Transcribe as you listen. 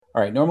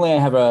All right. Normally I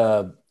have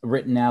a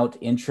written out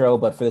intro,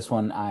 but for this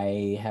one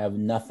I have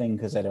nothing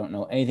because I don't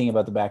know anything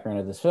about the background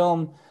of this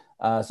film.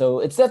 So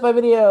it's Death by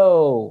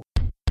Video.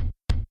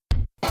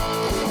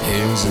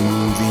 Here's a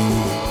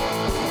movie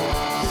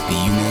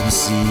that you never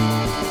seen.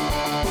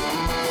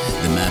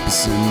 There might be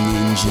some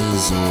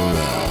ninjas or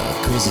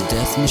a crazy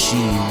death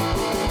machine.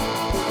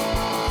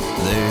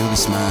 There'll be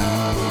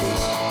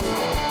smiles,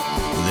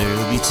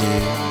 there'll be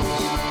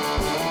tears.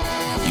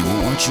 You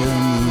won't watch a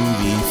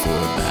movie for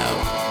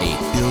about 8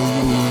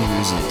 billion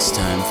years. It's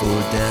time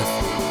for Death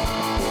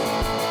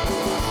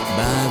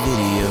by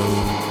Video.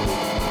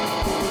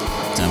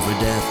 Time for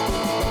Death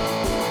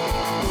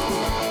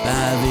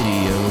by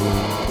Video.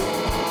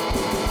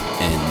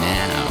 And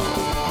now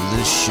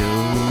the show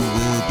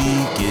will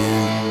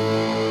begin.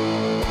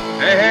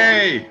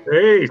 Hey!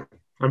 Hey,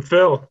 I'm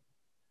Phil.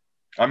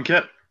 I'm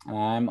Kit.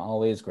 I'm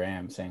always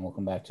Graham saying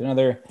welcome back to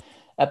another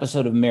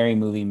episode of Merry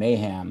Movie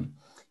Mayhem.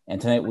 And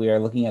tonight we are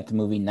looking at the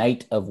movie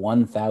Night of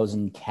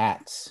 1,000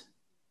 Cats,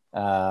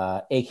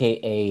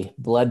 aka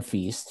Blood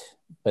Feast,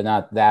 but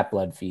not that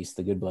Blood Feast,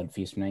 the Good Blood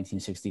Feast from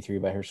 1963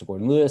 by Herschel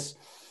Gordon Lewis,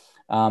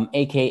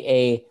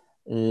 aka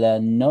La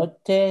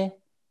Noche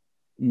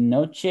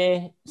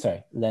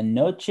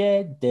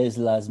des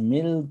las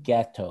Mil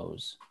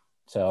Gatos.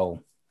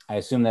 So I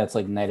assume that's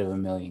like Night of a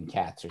Million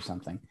Cats or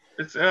something.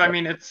 It's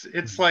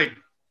like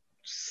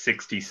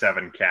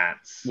 67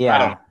 cats.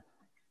 Yeah.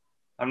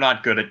 I'm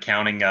not good at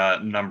counting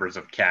numbers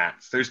of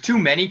cats. There's too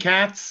many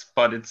cats,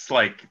 but it's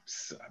like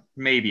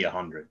maybe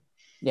 100.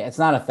 Yeah, it's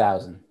not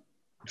 1,000.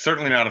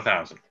 Certainly not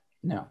 1,000.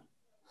 No.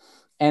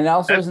 And it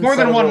also it's more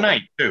than one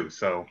night too.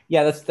 So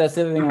yeah, that's the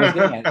other thing I was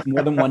getting at. It's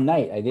more than one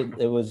night.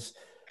 It was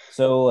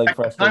so like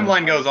frustrating.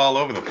 Timeline goes all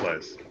over the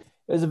place.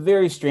 It was a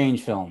very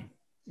strange film,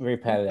 very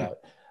padded out.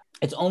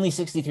 It's only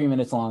 63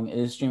 minutes long. It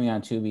is streaming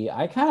on Tubi.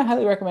 I kind of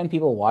highly recommend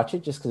people watch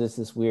it just because it's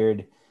this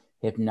weird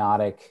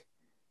hypnotic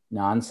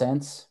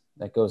nonsense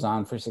that goes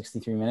on for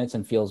 63 minutes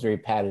and feels very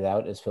padded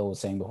out, as Phil was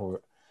saying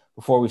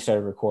before we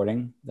started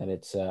recording, that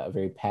it's a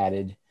very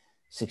padded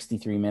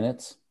 63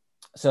 minutes.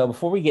 So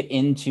before we get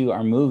into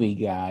our movie,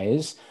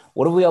 guys,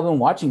 what have we all been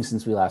watching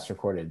since we last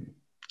recorded?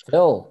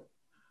 Phil?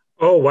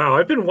 Oh, wow.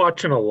 I've been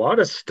watching a lot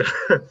of stuff.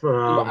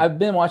 I've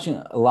been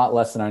watching a lot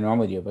less than I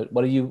normally do, but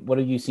what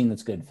have you seen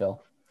that's good,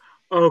 Phil?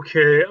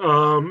 Okay.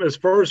 As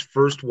far as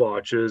first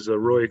watches, a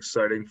really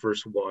exciting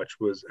first watch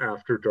was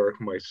After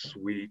Dark, My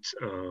Sweet,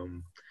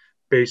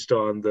 based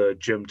on the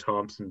Jim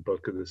Thompson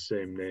book of the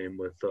same name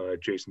with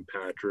Jason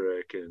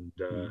Patric and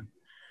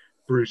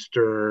Bruce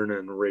Dern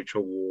and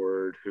Rachel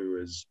Ward, who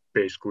has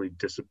basically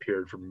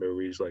disappeared from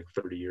movies like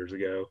 30 years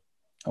ago.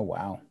 Oh,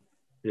 wow.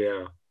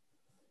 Yeah.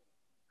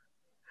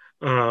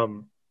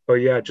 But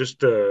yeah,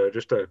 just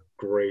a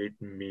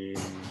great mean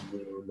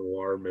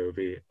noir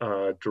movie,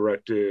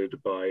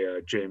 directed by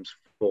James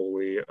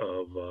Foley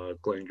of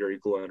Glengarry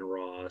Glen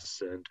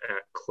Ross and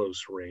At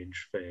Close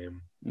Range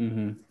fame.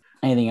 Mm-hmm.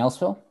 Anything else,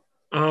 Phil?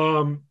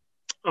 I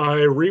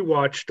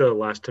rewatched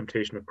Last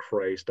Temptation of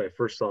Christ. I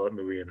first saw that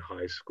movie in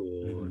high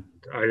school. Mm-hmm. And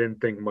I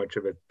didn't think much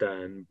of it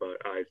then,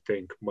 but I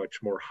think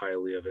much more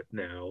highly of it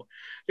now.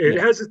 It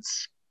has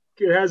its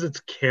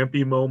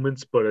campy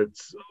moments, but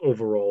it's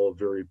overall a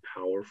very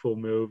powerful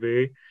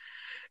movie.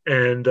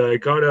 And I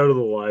got out of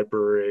the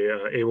library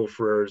Abel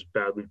Ferrara's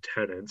Bad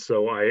Lieutenant,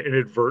 so I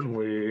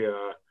inadvertently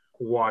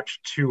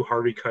watched 2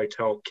 Harvey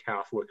Keitel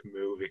Catholic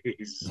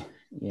movies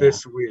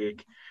this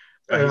week.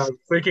 And I'm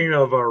thinking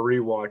of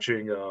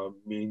rewatching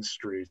Mean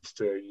Streets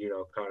to,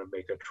 kind of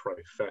make a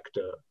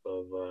trifecta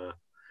of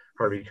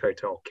Harvey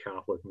Keitel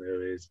Catholic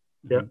movies.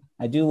 Mm-hmm. Yeah,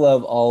 I do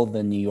love all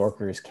the New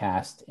Yorkers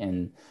cast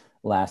in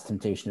Last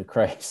Temptation of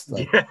Christ.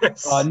 Like,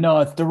 yes. Oh no,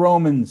 it's the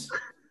Romans.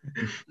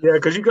 Yeah,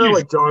 because you got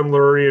like John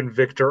Lurie and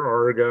Victor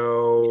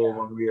Argo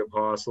among the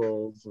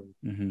apostles.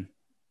 And...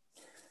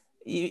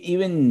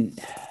 Even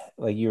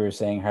like you were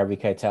saying, Harvey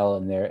Keitel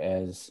in there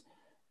as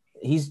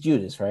he's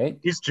Judas, right?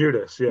 He's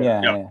Judas,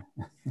 yeah.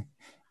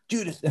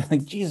 Judas,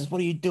 like, Jesus, what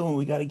are you doing?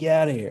 We got to get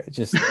out of here.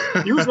 Just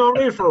he was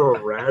nominated for a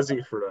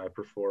Razzie for that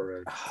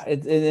performance.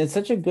 It's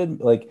such a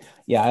good,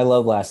 I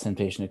love Last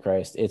Temptation of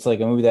Christ. It's like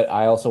a movie that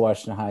I also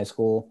watched in high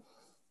school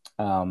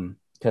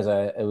because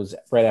it was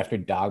right after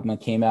Dogma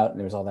came out, and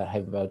there was all that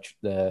hype about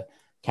the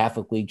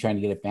Catholic League trying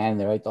to get it banned.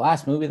 They're like, the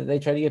last movie that they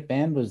tried to get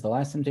banned was The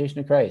Last Temptation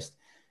of Christ.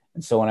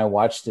 And so when I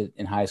watched it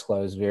in high school,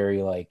 I was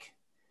very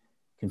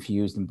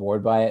confused and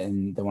bored by it.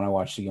 And then when I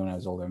watched it again when I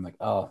was older, I'm like,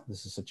 oh,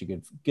 this is such a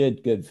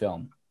good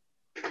film.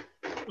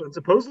 And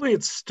supposedly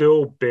it's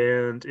still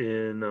banned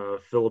in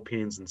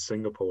Philippines and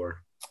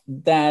Singapore.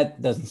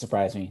 That doesn't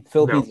surprise me.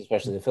 Philippines,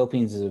 especially. The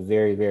Philippines is a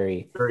very,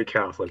 very, very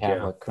Catholic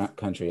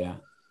country. Yeah.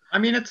 I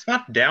mean, it's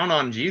not down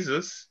on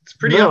Jesus. It's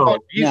pretty up on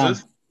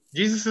Jesus. No.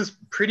 Jesus is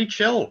pretty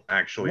chill,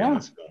 actually, in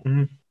this film.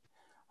 Mm-hmm.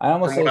 I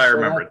almost From what I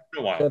remember, it's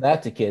been a while. Show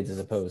that to kids as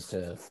opposed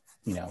to,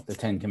 the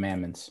 10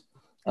 Commandments.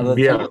 Although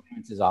the 10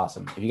 Commandments is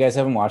awesome. If you guys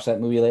haven't watched that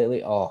movie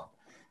lately, I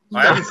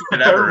haven't seen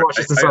it ever. Watched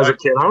it since I was a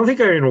kid. I don't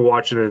think I even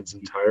watched it in its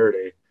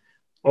entirety.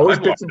 Always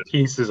bits and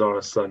pieces on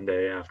a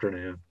Sunday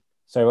afternoon.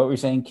 Sorry, what were you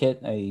saying,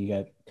 Kit? You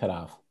got cut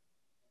off.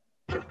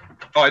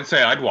 Oh, I'd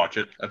say I'd watch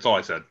it. That's all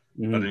I said.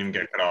 I Mhm. didn't even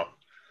get cut off.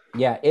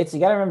 Yeah, you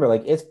got to remember,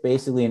 like, it's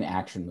basically an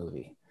action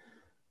movie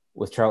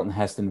with Charlton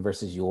Heston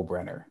versus Yul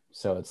Brynner.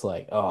 So it's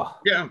like, oh,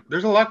 Yeah,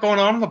 there's a lot going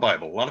on in the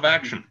Bible. A lot of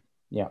action.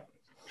 yeah.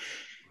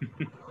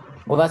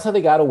 Well, that's how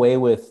they got away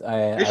with.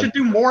 They should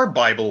do more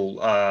Bible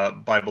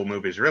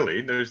movies.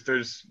 Really,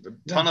 there's a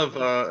ton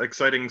of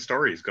exciting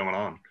stories going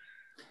on.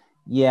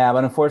 Yeah,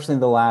 but unfortunately,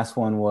 the last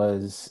one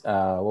was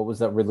what was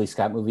that Ridley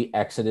Scott movie,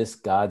 Exodus?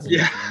 Gods.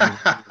 Yeah,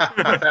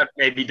 that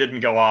maybe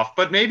didn't go off,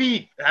 but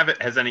maybe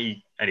has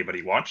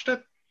anybody watched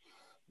it?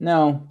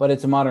 No, but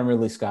it's a modern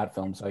Ridley Scott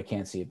film, so I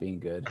can't see it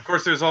being good. Of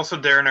course, there's also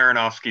Darren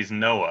Aronofsky's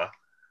Noah.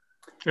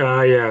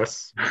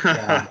 Yes.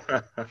 Yeah.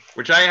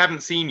 Which I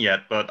haven't seen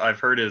yet, but I've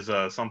heard is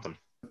something.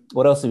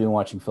 What else have you been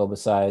watching, Phil,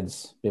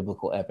 besides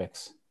biblical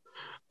epics?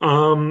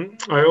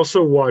 I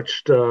also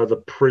watched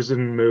the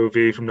prison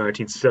movie from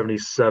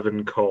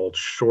 1977 called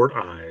Short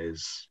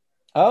Eyes.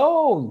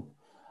 Oh,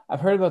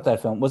 I've heard about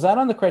that film. Was that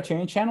on the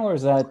Criterion Channel, or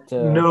is that?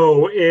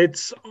 No,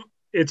 it's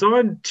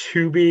on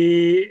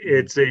Tubi.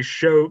 It's a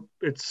show.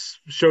 It's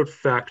Shout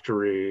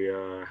Factory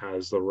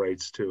has the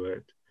rights to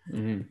it,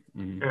 and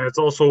it's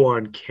also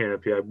on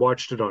Canopy. I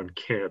watched it on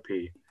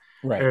Canopy.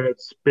 Right. And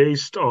it's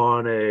based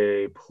on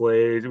a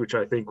play which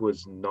I think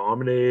was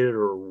nominated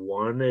or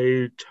won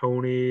a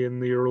Tony in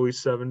the early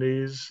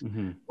 70s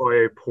by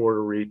a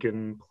Puerto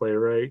Rican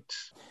playwright.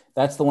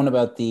 That's the one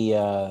about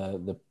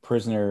the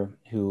prisoner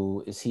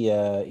who he's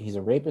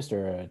a rapist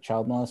or a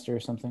child molester or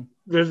something?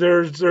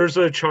 There's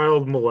a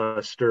child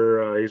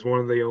molester. He's one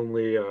of the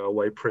only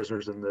white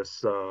prisoners in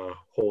this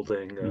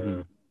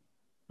holding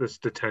this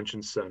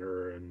detention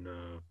center, and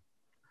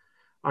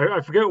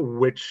I forget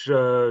which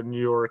New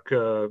York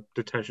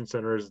detention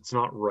center is. It's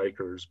not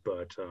Rikers,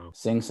 but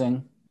Sing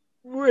Sing.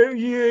 Well,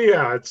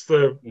 yeah, it's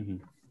the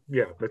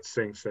that's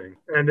Sing Sing,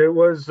 and it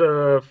was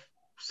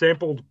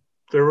sampled.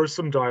 There was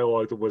some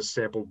dialogue that was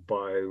sampled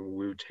by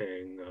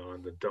Wu-Tang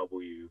on the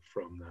W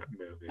from that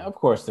movie. Of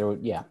course,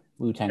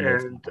 Wu-Tang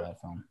was that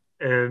film.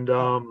 And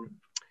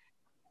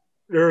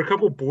there are a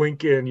couple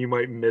blink in, you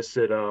might miss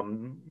it.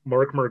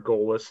 Mark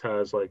Margolis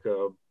has like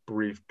a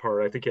brief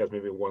part. I think he has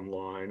maybe one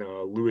line.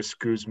 Luis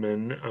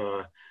Guzman,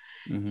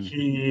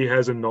 he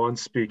has a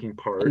non-speaking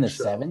part. In the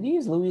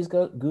 70s, Luis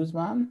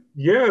Guzman?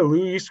 Yeah,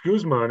 Luis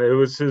Guzman. It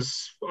was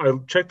his, I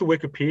checked the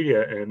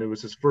Wikipedia, and it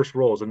was his first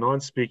role as a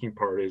non-speaking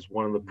part as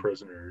one of the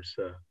prisoners.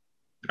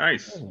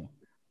 Nice.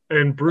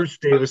 And Bruce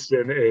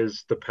Davison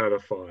is the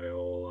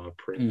pedophile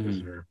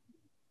prisoner.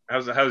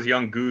 How's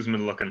young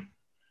Guzman looking?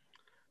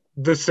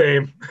 The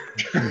same.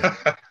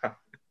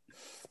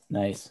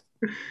 Nice.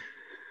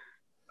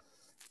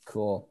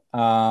 Cool.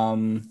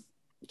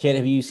 Kid,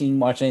 have you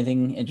watched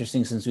anything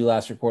interesting since we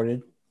last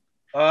recorded?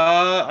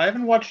 I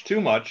haven't watched too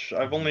much.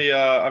 I've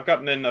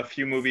gotten in a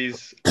few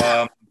movies.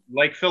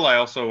 Like Phil, I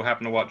also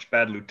happen to watch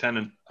Bad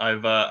Lieutenant.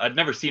 I'd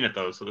never seen it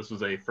though, so this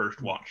was a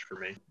first watch for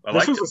me.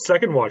 This was a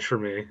second watch for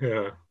me.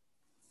 Yeah,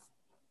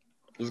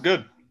 it was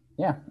good.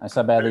 Yeah, I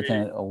saw Bad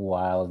Lieutenant a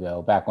while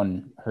ago, back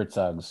when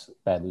Herzog's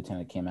Bad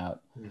Lieutenant came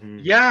out.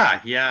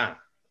 Yeah.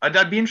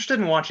 I'd be interested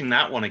in watching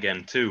that one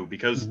again too,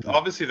 because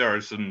obviously there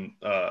are some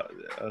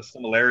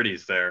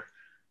similarities there,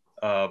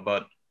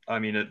 but I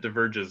mean it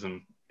diverges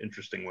in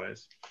interesting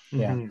ways.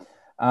 Yeah,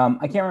 I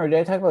can't remember. Did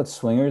I talk about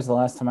Swingers the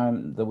last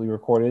time that we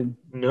recorded?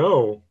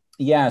 No.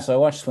 Yeah, so I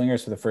watched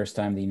Swingers for the first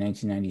time, the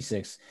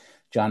 1996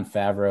 Jon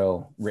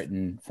Favreau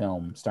written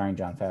film starring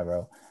Jon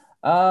Favreau.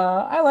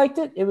 I liked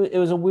it. It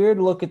was a weird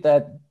look at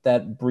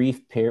that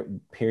brief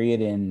period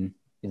in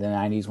the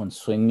 90s when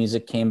swing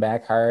music came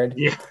back hard.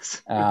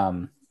 Yes.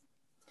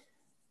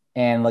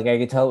 And like I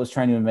could tell it was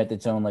trying to invent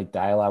its own like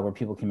dialogue where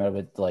people came out of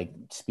it like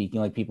speaking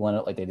like people in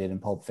it, like they did in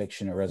Pulp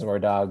Fiction or Reservoir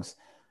Dogs,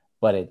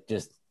 but it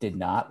just did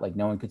not. Like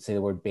no one could say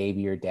the word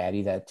baby or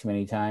daddy that too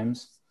many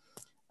times.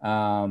 What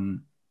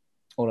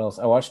else?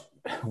 I watched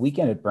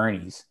Weekend at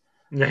Bernie's.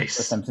 Nice.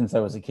 First time since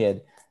I was a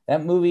kid.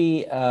 That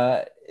movie,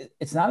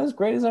 it's not as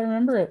great as I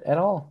remember it at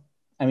all.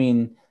 I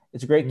mean,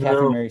 it's a great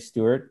Catherine Mary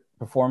Stewart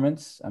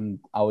performance.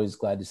 I'm always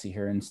glad to see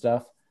her and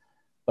stuff.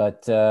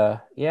 But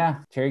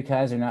Terry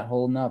Kaiser not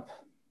holding up.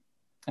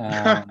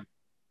 I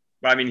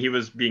mean, he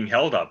was being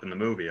held up in the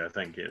movie. I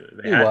think he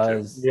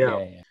was.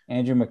 Yeah.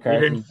 Andrew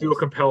McCarthy. You didn't feel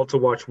compelled to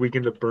watch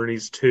Weekend at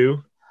Bernie's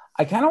 2?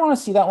 I kind of want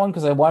to see that one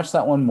because I watched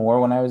that one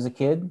more when I was a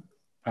kid.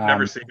 I've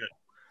never seen it.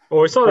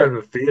 Oh, I saw that in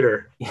the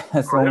theater. Yeah,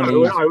 that's I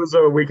was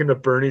a Weekend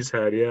at Bernie's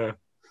head. Yeah.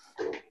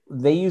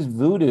 They used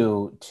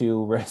voodoo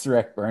to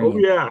resurrect Bernie. Oh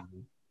yeah.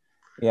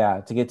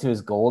 Yeah, to get to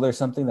his gold or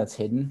something that's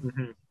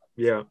hidden.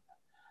 Yeah.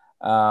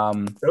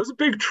 That was a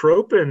big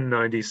trope in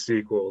 90s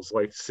sequels,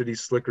 like City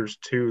Slickers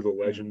 2, The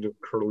Legend of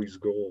Curly's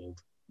Gold.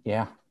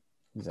 Yeah,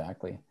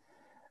 exactly.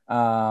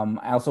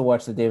 I also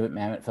watched the David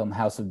Mamet film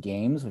House of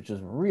Games, which was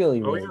really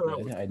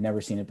good. I'd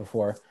never seen it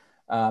before.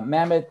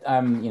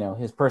 Mamet,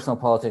 his personal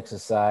politics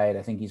aside,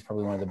 I think he's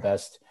probably one of the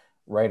best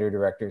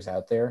writer-directors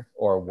out there,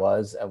 or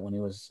was when he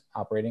was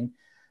operating.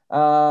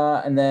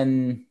 And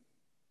then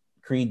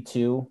Creed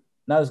 2,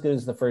 not as good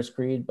as the first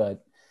Creed,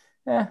 but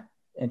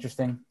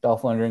interesting.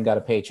 Dolph Lundgren got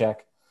a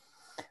paycheck.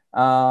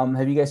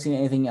 Have you guys seen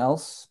anything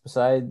else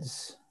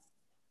besides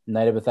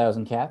Night of a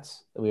Thousand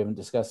Cats that we haven't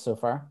discussed so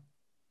far?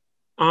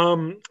 I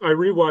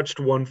rewatched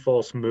One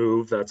False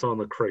Move. That's on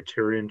the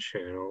Criterion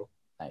Channel,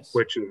 Nice.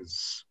 which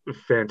is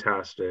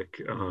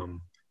fantastic. A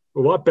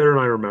lot better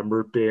than I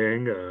remember it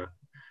being. That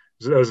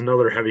was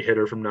another heavy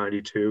hitter from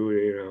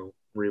 '92.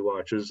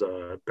 Rewatches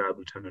Bad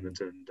Lieutenant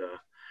and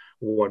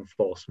One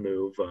False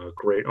Move.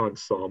 Great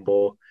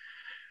ensemble.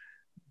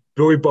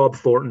 Billy Bob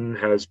Thornton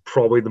has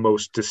probably the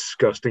most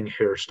disgusting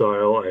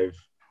hairstyle I've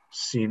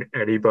seen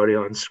anybody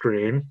on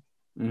screen.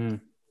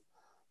 Mm.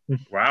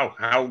 Wow,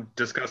 how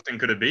disgusting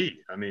could it be?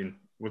 I mean,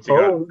 what's he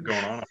got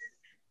going on?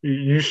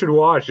 You should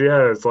watch.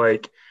 Yeah, it's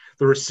like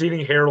the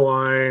receding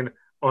hairline,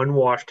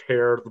 unwashed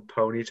hair, the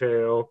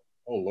ponytail.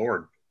 Oh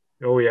Lord.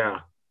 Oh yeah.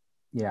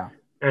 Yeah.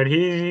 And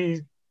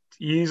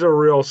he's a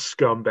real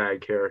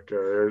scumbag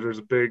character. There's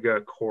a big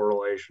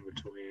correlation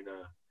between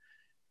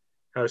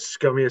how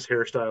scummy his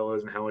hairstyle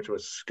is and how much of a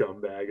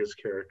scumbag his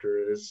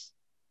character is.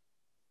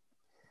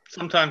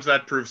 Sometimes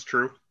that proves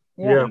true.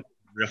 Yeah. In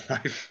real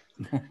life.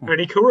 And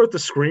he co-wrote the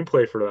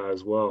screenplay for that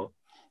as well.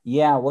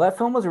 Yeah, well, that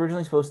film was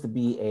originally supposed to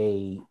be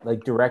a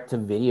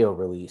direct-to-video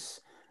release.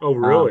 Oh,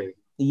 really?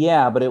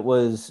 Yeah, but it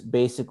was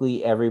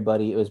basically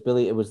everybody. It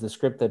was the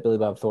script that Billy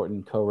Bob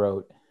Thornton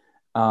co-wrote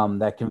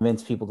that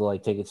convinced people to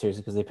take it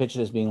seriously because they pitched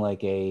it as being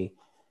like a,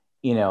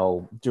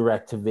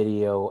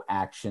 direct-to-video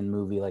action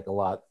movie, like a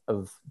lot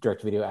of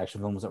direct-to-video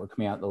action films that were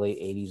coming out in the late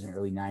 80s and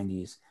early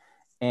 90s.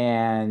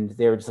 And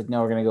they were just like,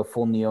 no, we're going to go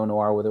full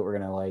neo-noir with it. We're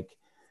going to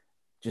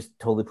just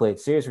totally play it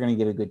serious. We're going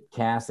to get a good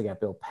cast. They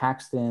got Bill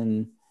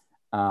Paxton.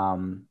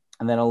 And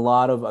then a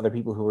lot of other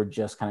people who were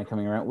just kind of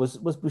coming around. Was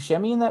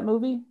Buscemi in that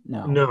movie?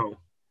 No.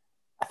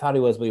 I thought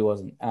he was, but he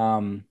wasn't.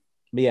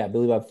 But yeah,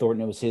 Billy Bob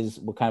Thornton, it was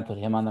what kind of put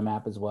him on the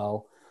map as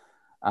well.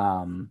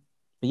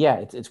 But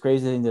yeah, it's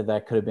crazy to think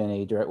that could have been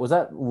a direct. Was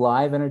that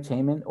Live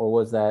Entertainment or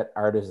was that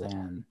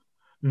Artisan?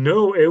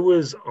 No, it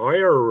was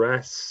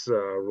IRS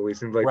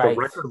releasing the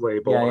record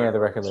label. Yeah, the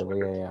record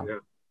label.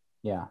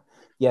 Yeah.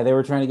 They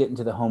were trying to get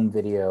into the home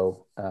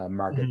video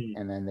market,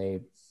 and then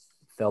they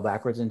fell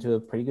backwards into a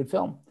pretty good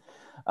film.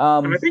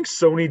 And I think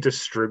Sony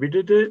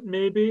distributed it,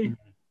 maybe.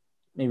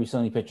 Maybe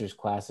Sony Pictures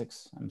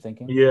Classics, I'm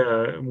thinking.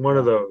 Yeah, one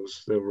of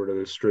those. They were the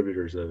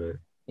distributors of it.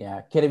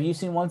 Yeah. Kid, have you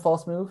seen One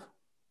False Move?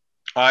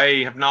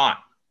 I have not.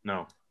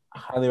 No. I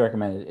highly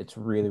recommend it. It's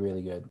really,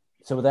 really good.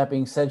 So with that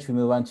being said, should we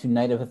move on to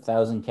Night of a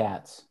Thousand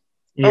Cats?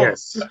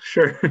 Yes,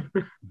 sure.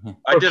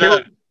 I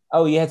did.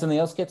 Oh, you had something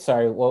else, Kit?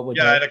 Sorry. What would?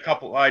 Yeah, I had a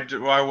couple.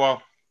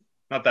 Well,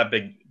 not that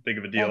big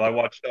of a deal. Okay. I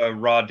watched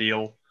Raw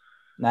Deal.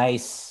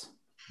 Nice.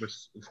 With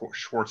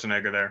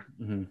Schwarzenegger there.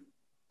 Mm-hmm.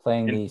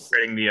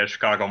 Playing the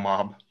Chicago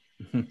mob.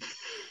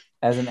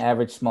 As an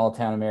average small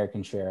town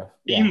American sheriff.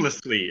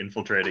 Seamlessly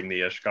infiltrating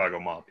the Chicago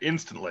mob.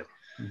 Instantly.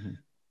 Mm-hmm.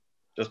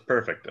 Just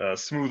perfect.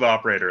 Smooth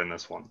operator in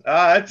this one.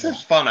 It's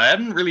just fun. I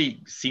hadn't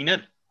really seen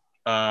it.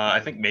 I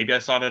think maybe I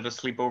saw it at a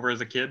sleepover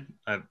as a kid.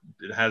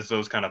 It has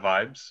those kind of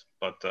vibes.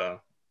 But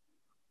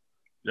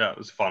yeah, it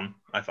was fun,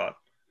 I thought.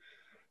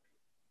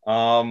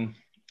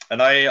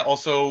 And I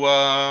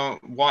also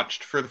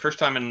watched for the first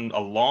time in a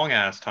long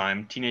ass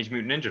time Teenage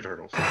Mutant Ninja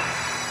Turtles.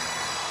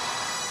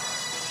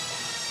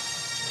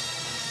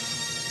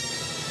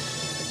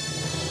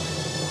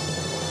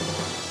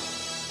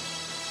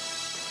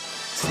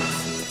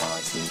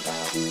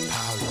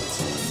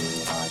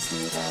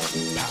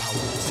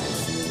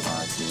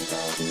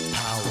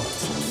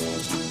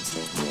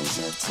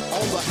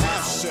 On the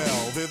half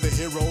shell, they're the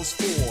heroes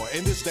for.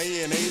 In this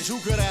day and age, who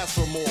could ask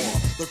for more?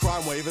 The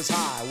crime wave is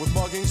high, with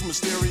muggings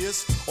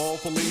mysterious. All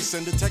police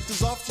and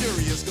detectives are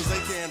furious, because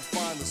they can't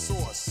find the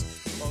source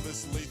of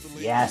this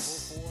lethally.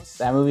 Yes,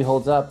 that movie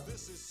holds up.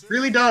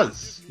 Really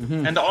does.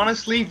 Mm-hmm. And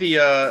honestly,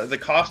 the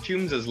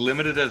costumes, as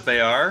limited as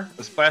they are,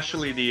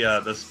 especially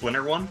the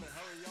Splinter one,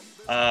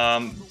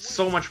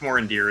 so much more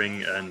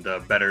endearing and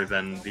better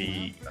than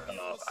the,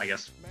 I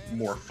guess,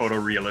 more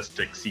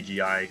photorealistic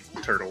CGI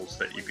turtles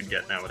that you could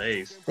get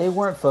nowadays. They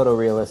weren't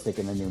photorealistic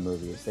in the new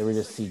movies. They were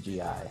just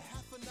CGI.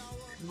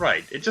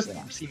 Right. It just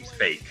seems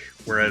fake.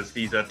 Whereas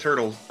these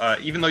turtles,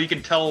 even though you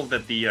can tell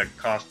that the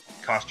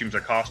costumes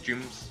are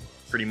costumes,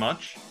 pretty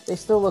much. They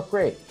still look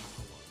great.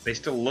 They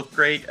still look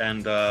great,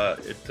 and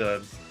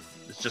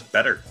it's just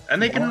better.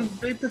 And they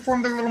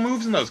perform their little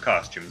moves in those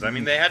costumes. I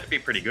mean, they had to be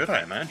pretty good,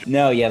 I imagine.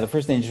 No, yeah, the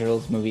first Ninja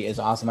Turtles movie is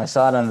awesome. I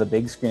saw it on the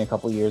big screen a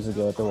couple years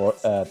ago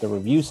at the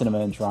Review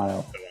Cinema in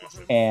Toronto.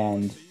 Awesome.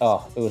 And,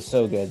 it was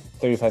so good.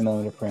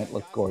 35mm print,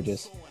 looked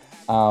gorgeous.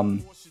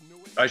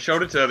 I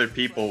showed it to other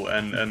people,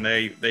 and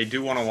they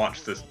do want to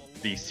watch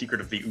The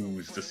Secret of the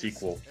Ooze, the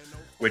sequel,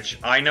 which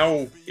I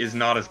know is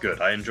not as good.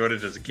 I enjoyed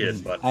it as a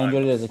kid, but... I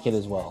enjoyed it as a kid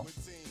as well.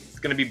 It's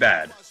going to be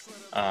bad.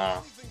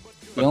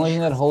 The only thing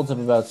that holds up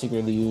about Secret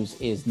of the Ooze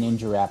is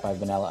Ninja Rap by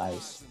Vanilla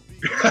Ice.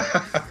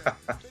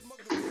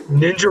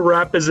 Ninja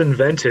Rap is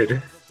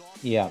invented.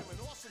 Yeah.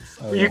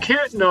 You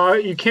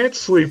can't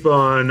sleep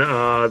on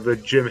the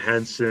Jim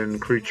Henson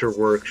Creature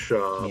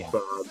Workshop.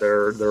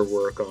 Their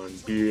work on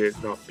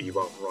not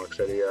Bebop and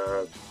Rocksteady.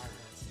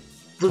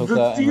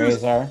 Toka and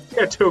Razor.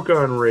 Yeah,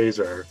 Toka and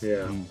Razor.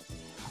 Yeah.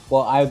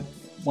 Well, I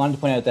wanted to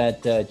point out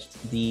that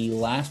the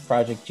last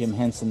project Jim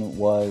Henson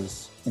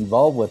was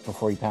involved with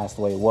before he passed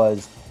away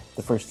was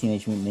the first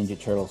Teenage Mutant Ninja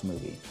Turtles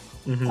movie,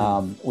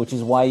 which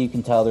is why you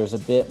can tell there's a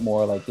bit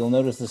more, like, you'll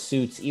notice the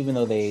suits, even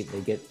though they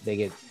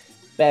get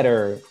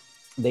better,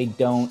 they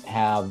don't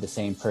have the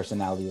same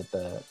personality that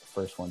the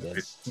first one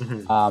did.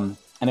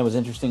 And it was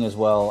interesting as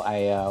well.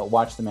 I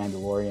watched The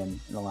Mandalorian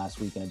in the last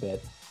week and a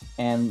bit,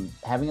 and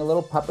having a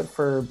little puppet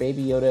for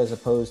Baby Yoda as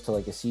opposed to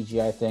like a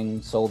CGI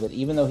thing sold it.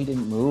 Even though he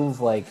didn't move,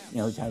 like, he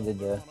kind of did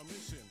the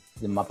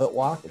Muppet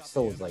walk, it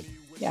still was like,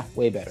 yeah,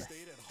 way better.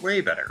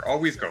 Way better.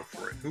 Always go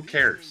for it. Who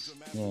cares?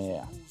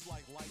 Yeah.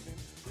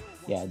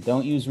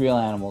 Don't use real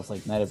animals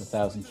like Night of a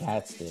Thousand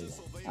Cats did.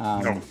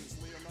 No.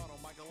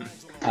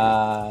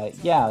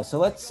 So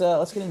let's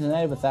get into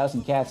Night of a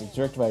Thousand Cats. It's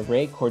directed by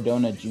Ray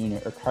Cardona Jr.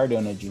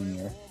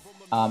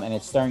 And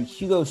it's starring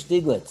Hugo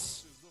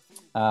Stiglitz.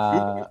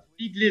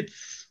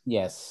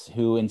 Yes,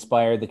 who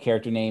inspired the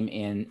character name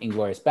in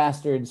Inglourious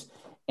Bastards,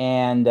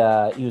 and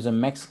he was a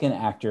Mexican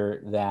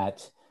actor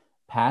that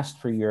passed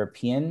for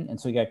European, and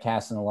so he got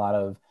cast in a lot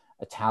of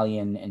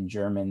Italian and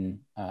German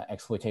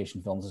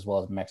exploitation films as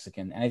well as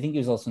Mexican, and I think he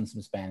was also in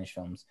some Spanish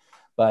films.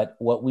 But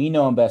what we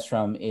know him best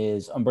from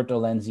is Umberto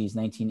Lenzi's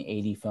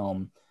 1980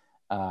 film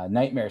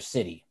Nightmare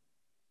City,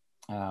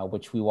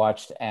 which we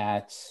watched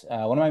at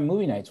one of my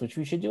movie nights, which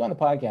we should do on the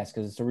podcast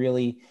because it's a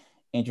really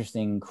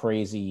interesting,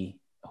 crazy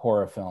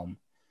horror film.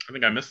 I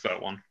think I missed that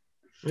one.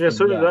 Yeah,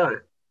 so did I.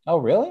 Oh,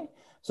 really?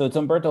 So it's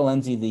Umberto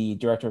Lenzi, the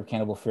director of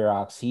Cannibal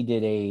Ferox. He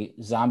did a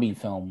zombie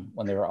film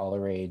when they were all the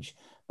rage,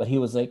 but he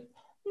was like,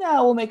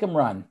 no, we'll make them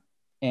run,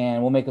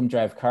 and we'll make them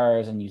drive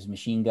cars and use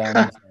machine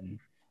guns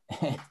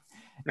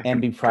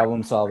and be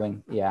problem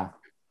solving. Yeah.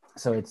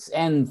 So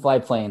and fly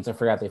planes. I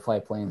forgot they fly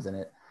planes in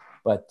it,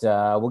 but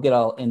we'll get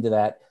all into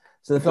that.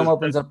 So the film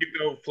opens up. Does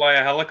Hugo fly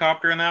a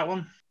helicopter in that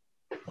one?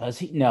 Does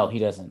he? No, he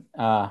doesn't.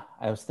 I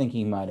was thinking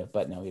he might have,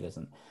 but no, he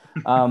doesn't.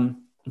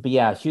 But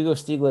yeah, Hugo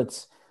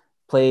Stiglitz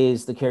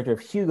plays the character of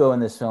Hugo in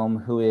this film,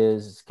 who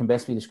can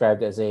best be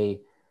described as a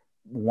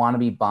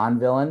wannabe Bond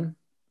villain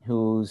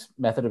whose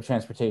method of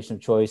transportation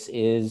of choice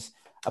is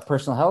a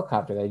personal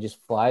helicopter that he just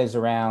flies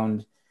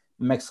around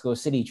Mexico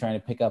City trying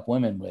to pick up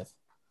women with.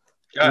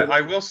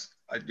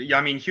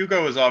 I mean,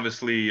 Hugo is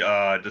obviously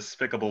a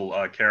despicable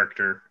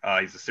character.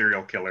 He's a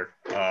serial killer.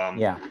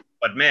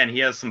 But man, he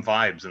has some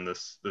vibes in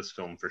this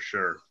film for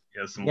sure. He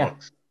has some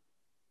looks.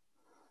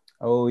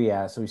 Oh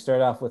yeah. So we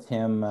start off with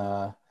him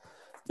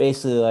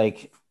basically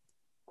like,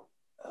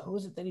 who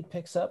is it that he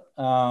picks up?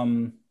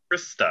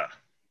 Krista,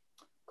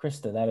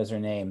 that is her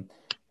name,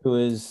 who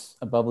is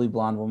a bubbly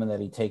blonde woman that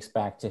he takes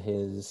back to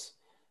his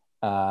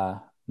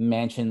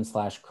mansion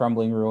 /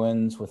 crumbling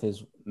ruins with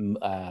his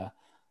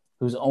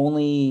whose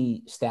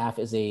only staff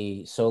is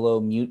a solo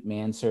mute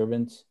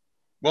manservant.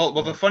 Well,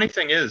 the funny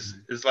thing is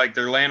like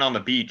they're laying on the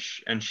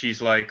beach and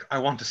she's like, I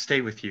want to stay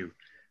with you.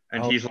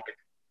 And he's like,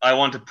 I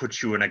want to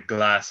put you in a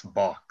glass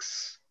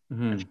box.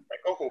 And she's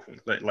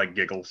like, like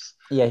giggles.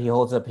 Yeah, he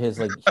holds up his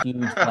like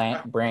huge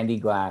brandy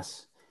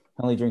glass.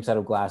 He only drinks out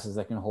of glasses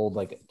that can hold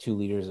like 2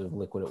 liters of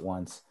liquid at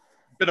once.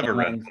 Bit of a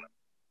red.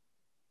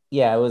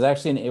 Yeah, it was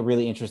actually a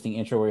really interesting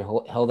intro where he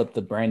held up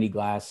the brandy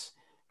glass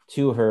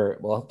to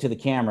the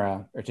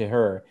camera, or to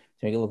her,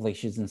 to make it look like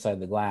she's inside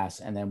the glass.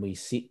 And then we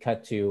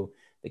cut to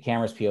the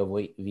camera's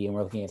POV and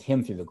we're looking at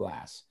him through the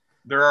glass.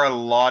 There are a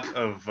lot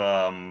of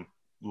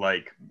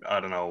like, I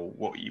don't know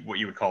what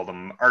you would call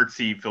them,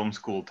 artsy film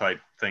school type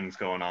things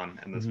going on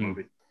in this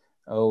movie.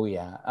 Oh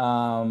yeah.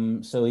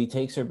 So he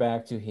takes her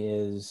back to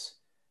his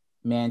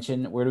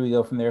mansion. Where do we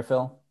go from there,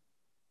 Phil?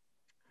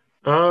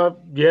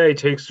 He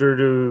takes her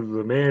to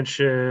the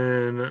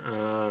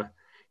mansion.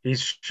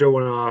 He's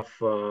showing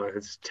off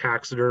his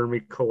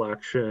taxidermy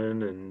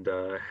collection and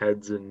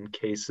heads in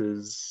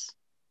cases.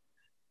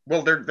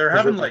 Well, they're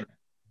having like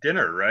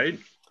dinner, right?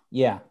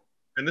 Yeah.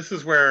 And this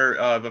is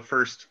where the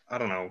first, I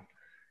don't know,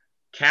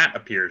 cat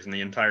appears in the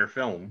entire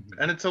film,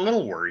 and it's a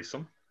little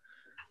worrisome.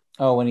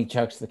 Oh, when he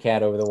chucks the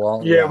cat over the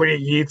wall? Yeah, when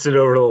he yeets it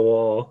over the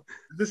wall.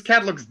 This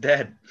cat looks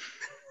dead.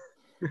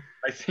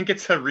 I think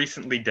it's a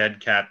recently dead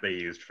cat they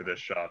used for this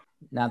shot.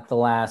 Not the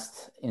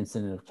last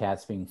incident of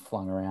cats being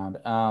flung around.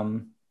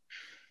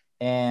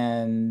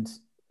 And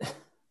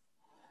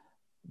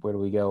where do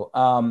we go?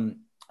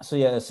 So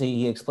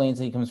he explains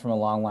that he comes from a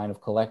long line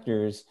of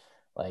collectors,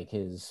 like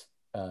his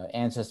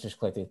ancestors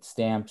collected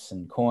stamps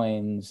and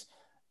coins,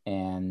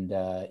 and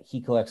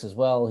he collects as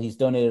well. He's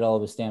donated all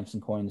of his stamps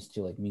and coins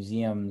to like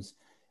museums,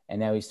 and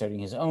now he's starting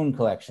his own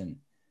collection.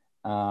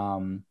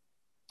 I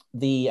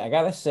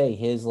gotta say,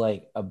 his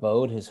like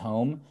abode, his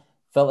home,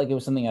 felt like it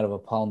was something out of a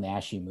Paul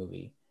Naschy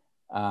movie,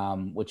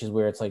 which is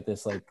where it's like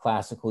this like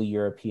classical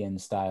European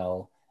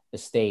style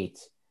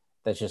estate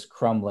that's just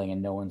crumbling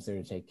and no one's there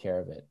to take care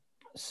of it.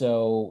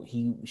 So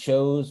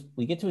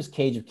we get to his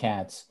cage of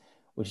cats,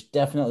 which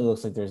definitely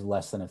looks like there's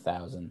less than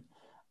 1,000.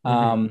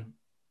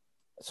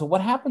 So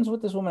what happens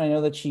with this woman? I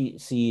know that she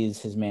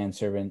sees his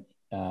manservant.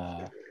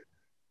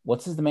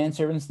 What's the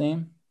manservant's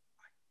name?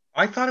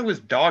 I thought it was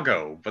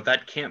Doggo, but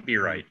that can't be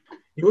right.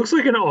 He looks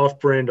like an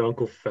off-brand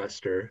Uncle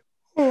Fester.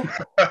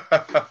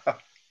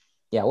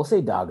 Yeah, we'll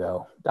say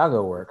Doggo.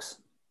 Doggo works.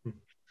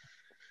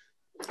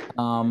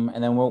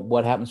 And then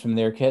what happens from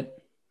there, Kit?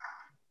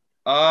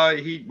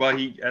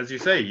 He, as you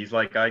say, he's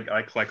like,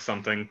 I collect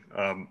something.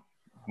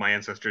 My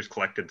ancestors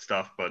collected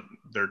stuff, but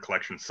their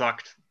collection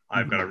sucked.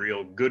 I've got a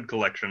real good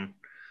collection.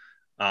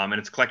 And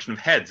it's a collection of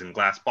heads in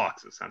glass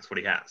boxes. That's what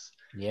he has.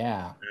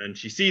 Yeah. And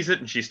she sees it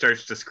and she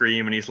starts to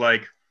scream, and he's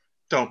like,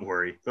 don't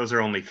worry, those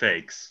are only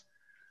fakes.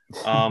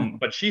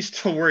 But she's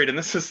still worried. And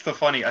this is the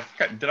funny,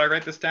 did I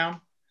write this down?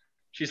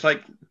 She's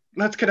like,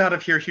 let's get out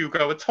of here,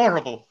 Hugo. It's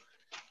horrible.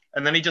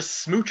 And then he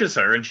just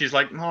smooches her, and she's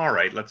like, all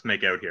right, let's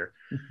make out here.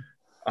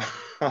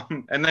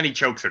 And then he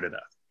chokes her to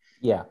death.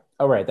 Yeah.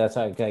 Oh, right. That's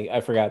how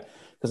I forgot,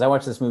 because I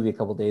watched this movie a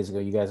couple days ago.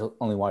 You guys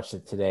only watched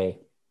it today.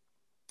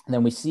 And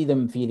then we see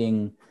them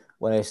feeding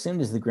what I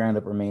assumed is the ground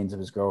up remains of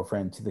his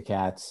girlfriend to the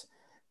cats.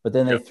 But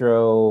then they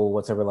throw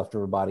what's ever left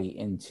of her body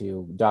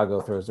into,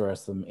 Doggo throws the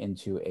rest of them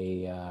into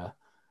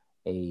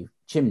a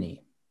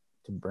chimney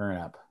to burn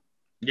up.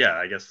 Yeah,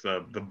 I guess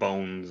the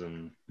bones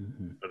and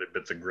other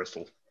bits of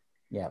gristle.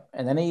 Yeah.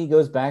 And then he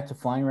goes back to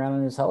flying around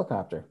in his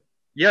helicopter.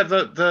 Yeah,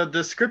 the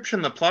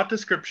description, the plot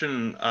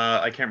description,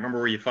 I can't remember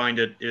where you find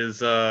it,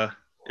 is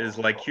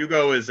like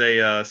Hugo is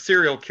a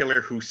serial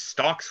killer who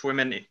stalks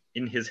women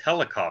in his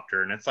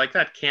helicopter. And it's like,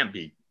 that can't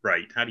be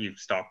right. How do you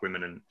stalk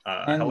women in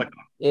a helicopter?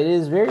 It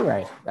is very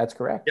right. That's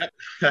correct. Yep,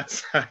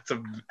 that's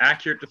an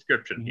accurate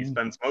description. He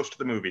spends most of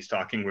the movie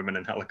stalking women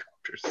in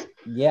helicopters.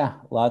 Yeah,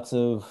 lots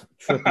of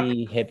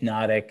trippy,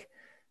 hypnotic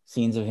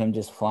scenes of him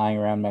just flying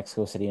around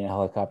Mexico City in a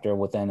helicopter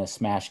with then a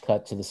smash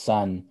cut to the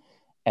sun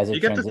as it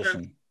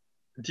transitions.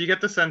 Do you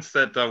get the sense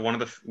that one of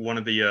the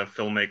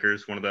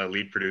filmmakers, one of the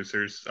lead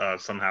producers,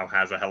 somehow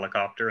has a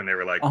helicopter, and they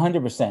were like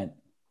 100%?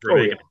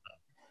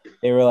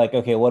 They were like,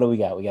 okay, what do we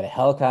got? We got a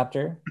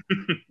helicopter,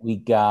 we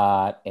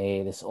got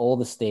this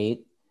old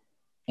estate,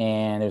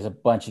 and there's a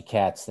bunch of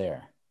cats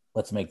there.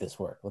 Let's make this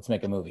work. Let's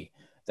make a movie.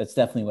 That's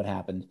definitely what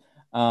happened.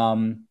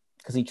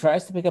 Because he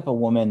tries to pick up a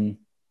woman,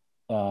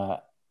 and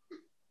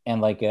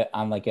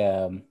on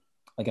an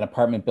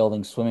apartment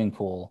building swimming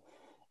pool.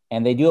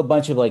 And they do a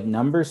bunch of like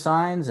number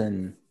signs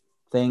and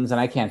things,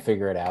 and I can't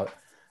figure it out.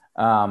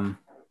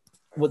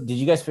 What did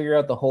you guys figure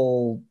out the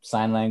whole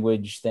sign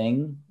language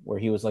thing where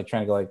he was like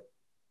trying to go like?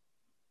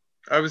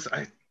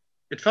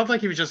 It felt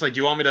like he was just like,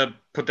 do you want me to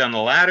put down the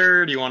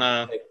ladder? Do you want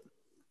to?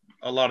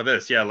 A lot of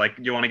this, yeah. Like,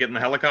 do you want to get in the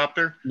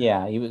helicopter?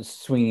 Yeah, he was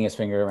swinging his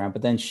finger around,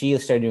 but then she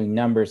started doing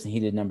numbers, and he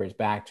did numbers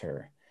back to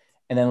her.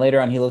 And then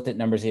later on, he looked at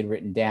numbers he had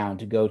written down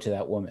to go to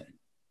that woman.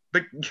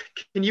 But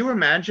can you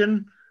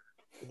imagine,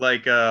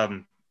 like,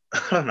 I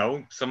don't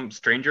know, some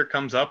stranger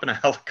comes up in a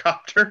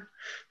helicopter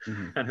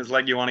and is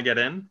like, you want to get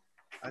in?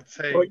 I'd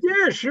say, oh,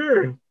 yeah,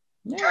 sure.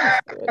 Yeah,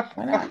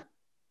 why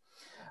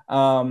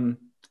not?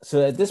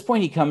 So at this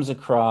point, he comes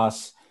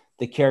across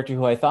the character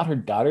who I thought her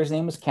daughter's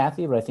name was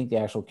Kathy, but I think the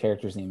actual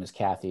character's name is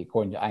Kathy,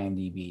 according to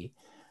IMDb.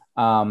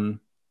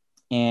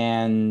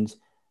 And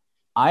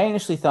I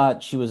initially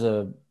thought she was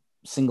a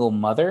single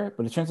mother,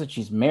 but it turns out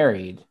she's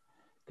married,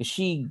 because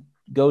she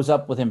goes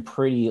up with him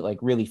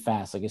really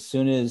fast. Like, as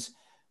soon as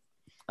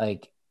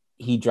like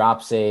he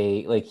drops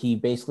he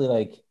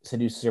basically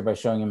seduces her by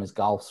showing him his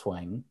golf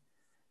swing.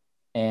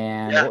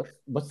 And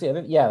what's the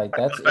other? Yeah,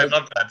 I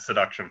love that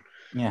seduction.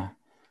 Yeah,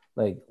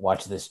 like,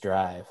 watch this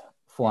drive,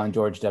 full on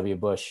George W.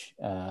 Bush.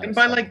 And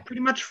by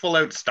pretty much full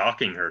out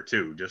stalking her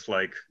too, just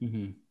like,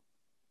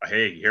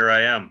 hey, here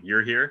I am,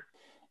 you're here.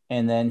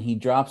 And then he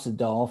drops a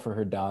doll for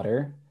her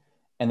daughter,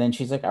 and then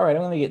she's like, all right,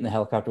 I'm going to get in the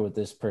helicopter with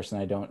this person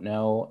I don't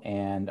know,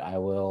 and I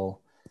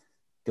will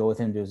go with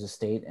him to his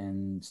estate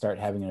and start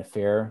having an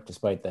affair,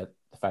 despite the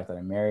fact that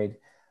I'm married.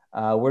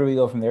 Where do we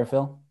go from there,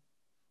 Phil?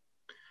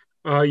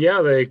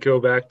 Yeah, they go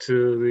back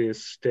to the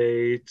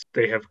estate.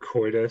 They have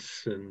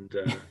coitus, and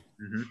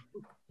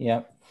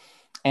Yep.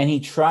 And he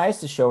tries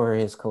to show her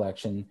his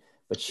collection,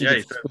 but she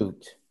gets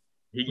spooked.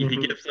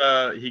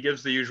 He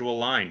gives the usual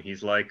line.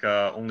 He's like,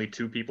 only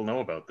 2 people know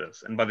about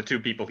this, and by the 2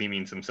 people he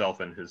means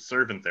himself and his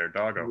servant there,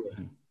 Doggo.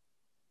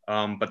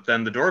 But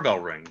then the doorbell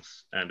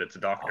rings, and it's a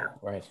doctor. Oh,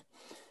 right.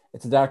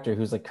 It's a doctor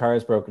whose car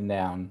is broken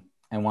down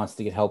and wants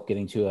to get help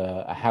getting to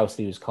a house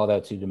that he was called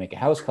out to make a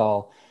house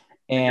call.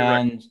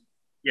 And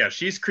yeah,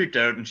 she's creeped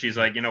out, and she's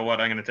like, you know what?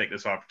 I'm going to take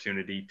this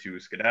opportunity to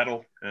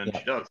skedaddle, and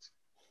she does.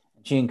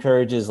 She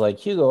encourages, like,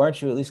 Hugo,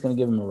 aren't you at least going to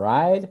give him a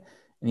ride?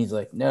 And he's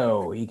like,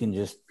 no, he can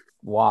just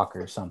walk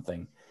or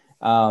something.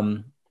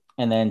 And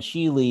then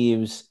she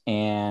leaves,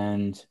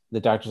 and the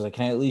doctor's like,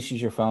 can I at least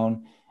use your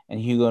phone? And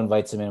Hugo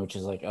invites him in, which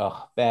is like,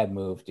 oh, bad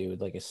move,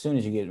 dude. Like, as soon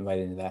as you get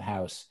invited into that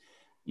house,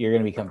 you're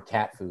going to become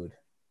cat food.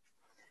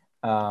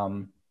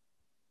 I'm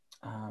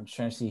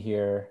trying to see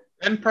here.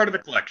 And part of the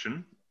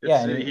collection.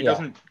 He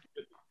doesn't.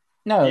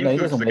 No, he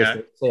doesn't waste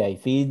it. So yeah, he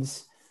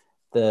feeds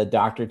the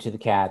doctor to the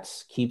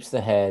cats, keeps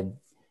the head,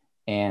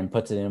 and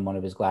puts it in one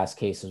of his glass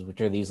cases,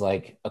 which are these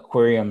like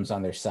aquariums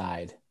on their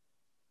side.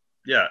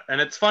 Yeah, and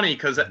it's funny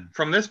because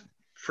from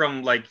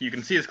from like you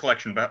can see his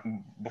collection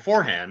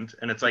beforehand,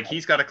 and it's like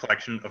he's got a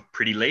collection of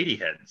pretty lady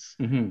heads,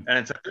 and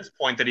it's at this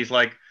point that he's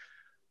like,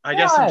 I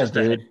guess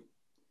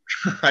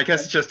I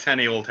guess just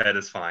any old head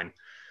is fine.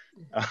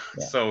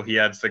 So he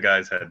adds the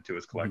guy's head to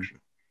his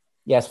collection.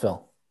 Yes,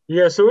 Phil.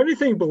 Yeah, so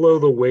anything below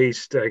the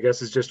waist, I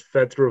guess, is just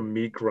fed through a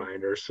meat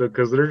grinder. So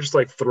because they're just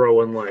like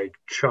throwing like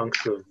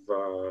chunks of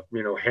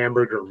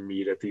hamburger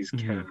meat at these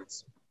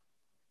cats.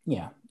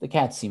 Yeah, the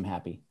cats seem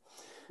happy.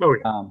 Oh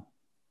yeah.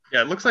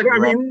 Yeah, it looks like. I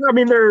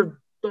mean, they're.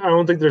 I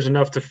don't think there's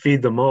enough to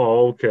feed them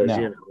all because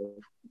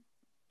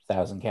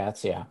 1,000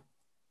 cats. Yeah.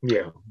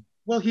 Yeah.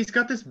 Well, he's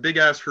got this big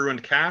ass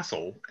ruined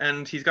castle,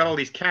 and he's got all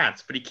these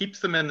cats, but he keeps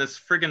them in this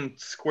friggin'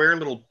 square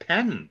little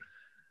pen.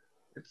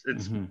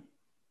 It's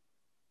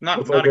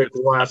not like a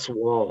glass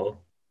wall.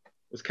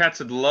 Those cats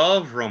would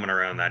love roaming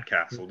around that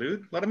castle,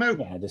 dude. Let them out.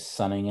 Yeah, just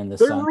sunning in the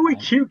sun. They're really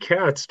cute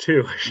cats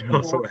too. I should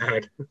also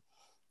add.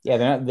 Yeah,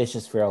 they're not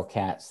vicious feral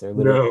cats. They're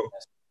literally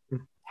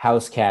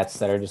house cats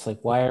that are just like,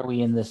 why are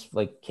we in this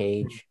like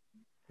cage?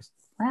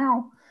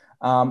 Wow.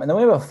 And then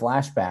we have a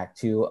flashback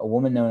to a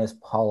woman known as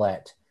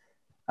Paulette,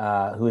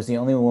 who is the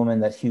only woman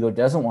that Hugo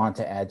doesn't want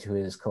to add to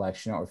his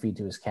collection or feed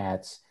to his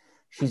cats.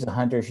 She's a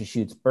hunter. She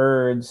shoots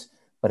birds,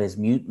 but his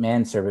mute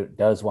manservant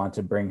does want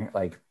to bring her,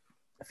 like,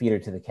 feed her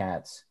to the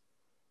cats.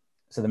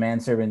 So the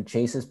manservant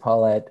chases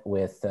Paulette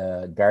with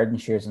garden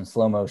shears in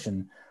slow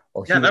motion.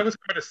 That was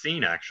quite a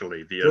scene,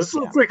 actually. This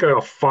looks like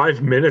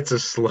 5 minutes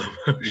of slow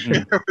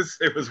motion.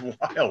 It was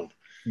wild.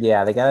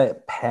 Yeah, they gotta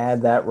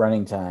pad that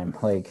running time.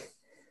 Like,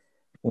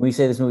 when we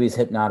say this movie is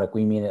hypnotic,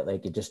 we mean it.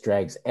 Like, it just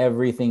drags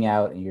everything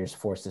out, and you're just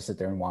forced to sit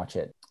there and watch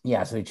it.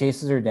 Yeah, so he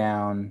chases her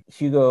down.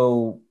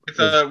 Hugo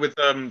with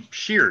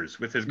shears,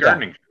 with his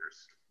gardening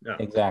shears. Yeah,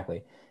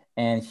 exactly.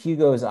 And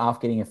Hugo is off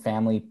getting a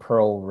family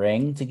pearl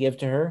ring to give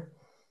to her.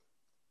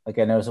 Like,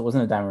 I noticed it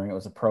wasn't a diamond ring; it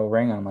was a pearl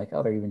ring. And I'm like,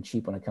 oh, they're even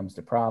cheap when it comes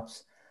to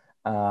props.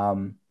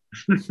 Hugo,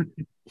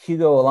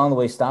 along the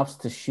way, stops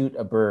to shoot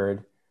a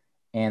bird,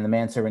 and the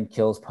manservant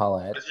kills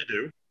Paulette. As you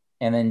do.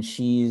 And then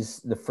she's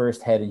the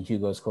first head in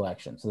Hugo's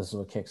collection. So this is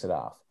what kicks it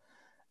off.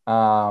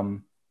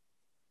 While,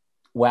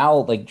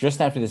 like,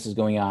 just after this is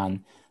going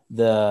on,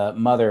 the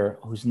mother,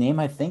 whose name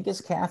I think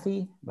is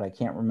Kathy, but I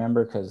can't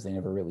remember because they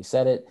never really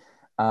said it,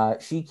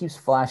 she keeps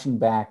flashing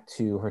back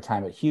to her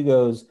time at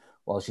Hugo's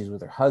while she's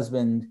with her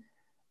husband.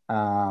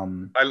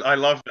 I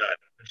love that.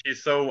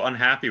 She's so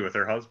unhappy with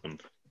her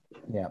husband.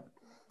 Yeah.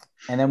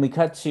 And then we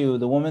cut to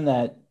the woman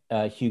that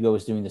Hugo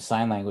was doing the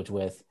sign language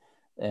with,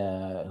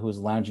 who was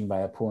lounging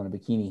by a pool in a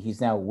bikini.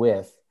 He's now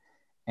with,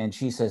 and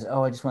she says,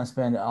 oh, I just want to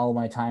spend all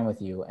my time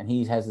with you. And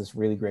he has this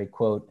really great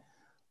quote: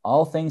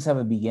 all things have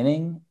a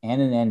beginning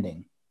and an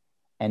ending,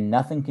 and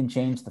nothing can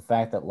change the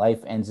fact that life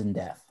ends in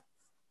death.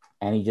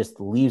 And he just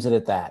leaves it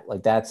at that.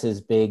 Like, that's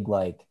his big,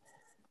 like,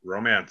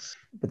 romance.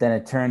 But then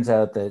it turns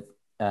out that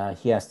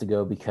he has to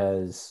go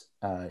because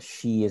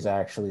she is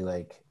actually,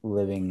 like,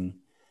 living,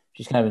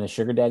 she's kind of in a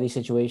sugar daddy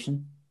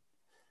situation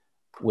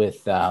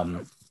with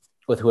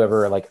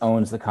whoever, like,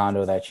 owns the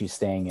condo that she's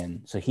staying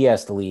in. So he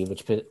has to leave,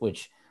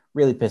 which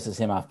really pisses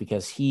him off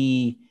because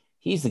he's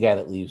the guy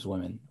that leaves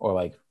women, or,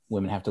 like,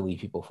 women have to leave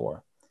people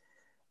for.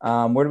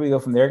 Where do we go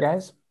from there,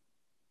 guys?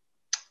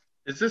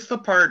 Is this the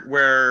part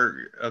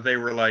where they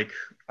were like,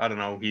 I don't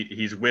know,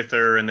 he's with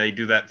her and they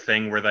do that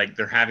thing where, like,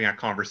 they're having a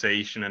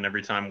conversation and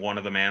every time one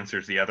of them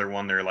answers the other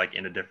one, they're, like,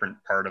 in a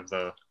different part of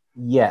the...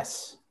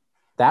 Yes.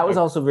 That was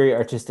also very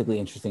artistically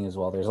interesting as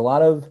well. There's a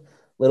lot of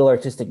little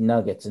artistic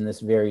nuggets in this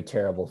very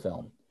terrible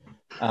film.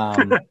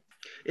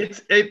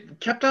 It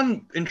kept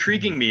on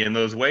intriguing me in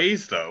those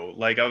ways, though.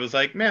 Like, I was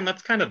like, man,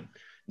 that's kind of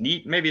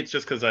neat. Maybe it's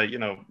just because I,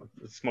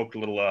 smoked a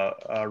little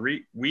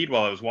weed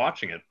while I was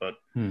watching it, but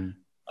I don't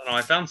know.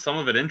 I found some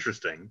of it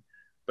interesting,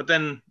 but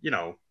then,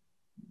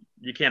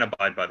 you can't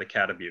abide by the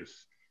cat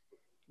abuse.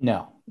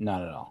 No,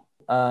 not at all.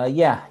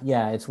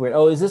 Yeah, it's weird.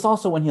 Oh, is this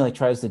also when he, like,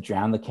 tries to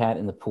drown the cat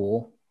in the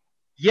pool?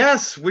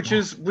 Yes, which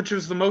is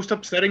the most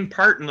upsetting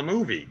part in the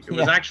movie. It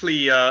was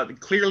actually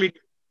clearly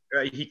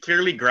he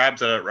clearly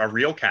grabs a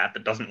real cat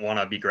that doesn't want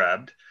to be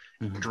grabbed,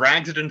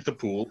 drags it into the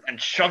pool, and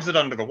shoves it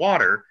under the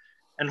water,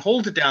 and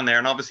holds it down there.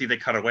 And obviously they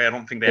cut away. I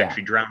don't think they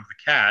actually drowned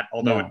the cat,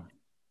 although it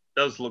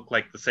does look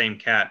like the same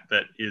cat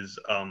that is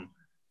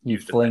he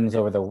flings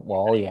over the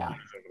wall. Yeah, over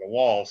the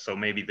wall. So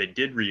maybe they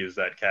did reuse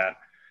that cat.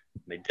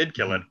 They did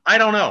kill it. I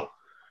don't know.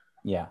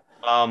 Yeah.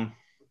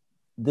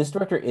 This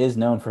director is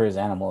known for his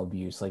animal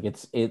abuse. Like,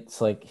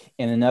 it's like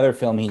in another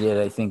film he did,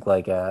 I think,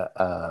 like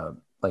a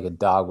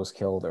dog was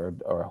killed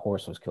or a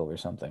horse was killed or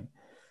something.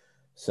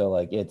 So,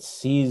 like,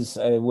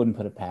 I wouldn't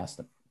put it past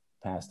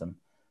him,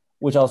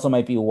 which also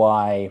might be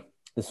why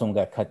this film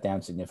got cut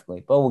down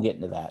significantly, but we'll get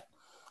into that.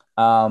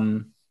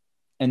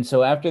 And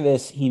so after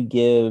this, he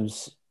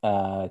gives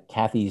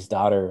Kathy's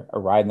daughter a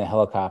ride in the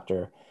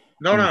helicopter.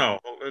 No.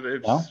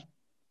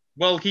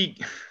 Well, he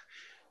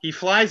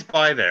flies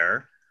by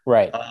there.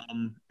 Right.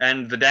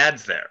 And the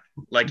dad's there.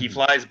 Like, he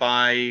flies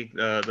by,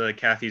 the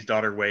Kathy's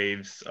daughter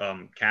waves,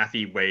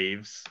 Kathy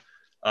waves,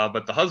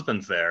 but the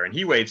husband's there and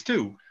he waves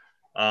too.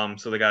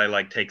 So the guy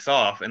like takes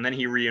off, and then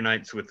he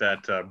reunites with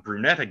that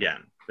brunette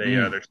again.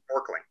 They're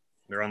snorkeling.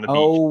 They're on the beach.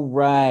 Oh,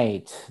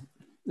 right.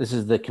 This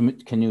is the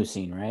canoe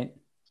scene, right?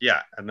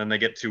 Yeah, and then they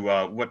get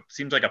to what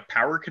seems like a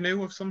power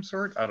canoe of some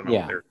sort. I don't know.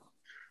 Yeah.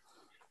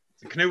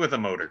 It's a canoe with a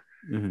motor.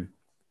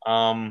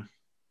 Mm-hmm.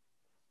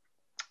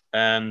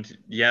 And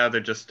yeah,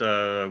 they're just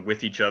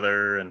with each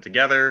other and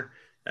together.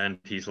 And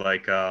he's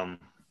like,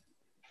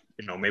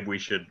 maybe we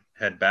should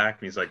head back.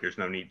 And he's like, there's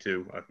no need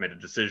to. I've made a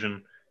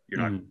decision.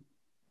 You're not.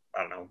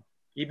 I don't know.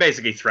 He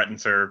basically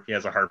threatens her. He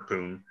has a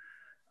harpoon.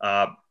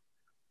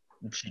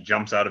 She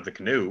jumps out of the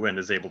canoe and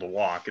is able to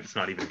walk. It's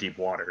not even deep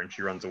water, and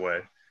she runs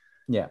away.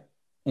 Yeah.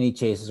 And he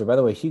chases her. By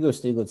the way, Hugo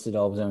Stiglitz did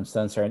all of his own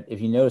stunts.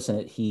 If you notice in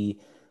it, he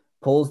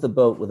pulls the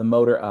boat with a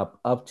motor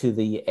up to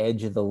the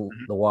edge of the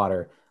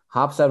water,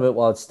 hops out of it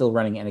while it's still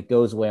running, and it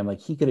goes away. I'm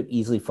like, he could have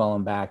easily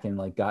fallen back and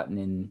like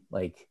gotten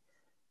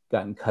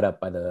cut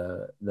up by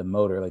the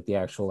motor, like the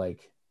actual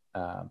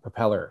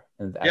propeller.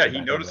 Yeah,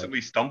 he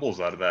noticeably stumbles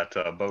out of that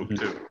boat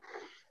too.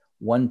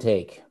 One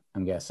take,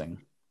 I'm guessing,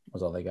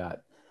 was all they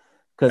got.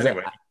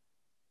 Anyway,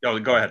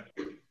 go ahead.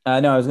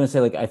 No, I was going to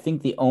say, I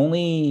think the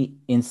only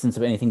instance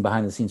of anything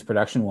behind the scenes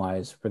production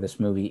wise for this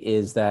movie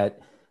is that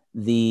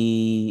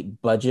the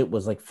budget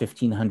was like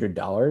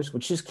 $1,500,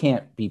 which just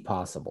can't be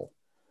possible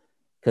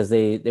because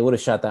they would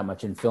have shot that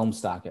much in film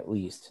stock at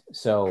least.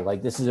 So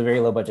this is a very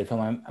low budget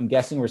film. I'm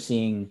guessing we're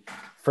seeing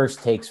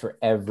first takes for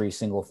every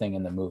single thing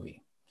in the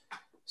movie.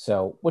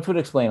 So, which would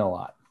explain a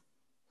lot.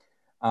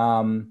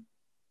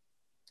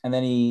 And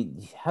then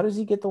how does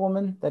he get the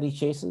woman that he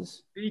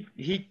chases?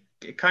 He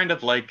kind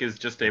of is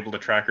just able to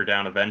track her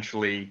down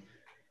eventually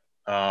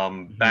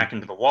back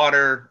into the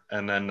water,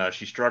 and then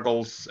she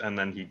struggles, and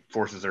then he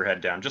forces her head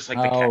down, just like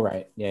the cat. Oh,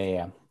 right.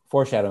 Yeah.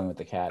 Foreshadowing with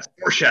the cat.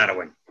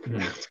 Foreshadowing.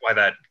 That's why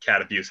that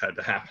cat abuse had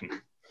to happen.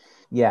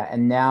 Yeah,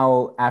 and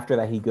now after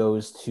that, he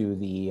goes to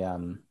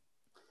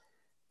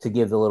to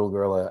give the little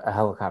girl a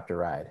helicopter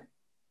ride.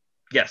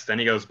 Yes, then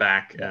he goes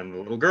back, and the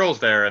little girl's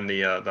there, and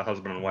the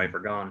husband and wife are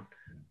gone.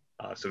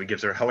 So he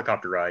gives her a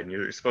helicopter ride, and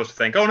you're supposed to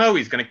think, oh no,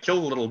 he's going to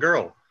kill the little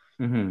girl.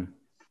 Mm-hmm.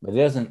 But he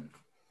doesn't.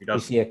 We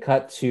see a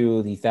cut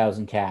to the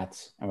 1,000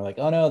 cats, and we're like,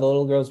 oh no, the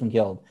little girl's been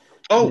killed.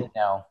 Oh,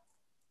 no.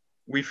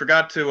 We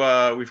forgot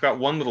to, we've got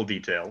one little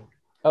detail.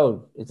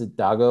 Oh, is it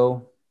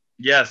Doggo?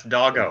 Yes,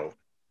 Doggo.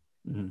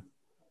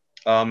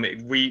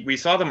 Mm-hmm. We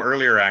saw them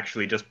earlier,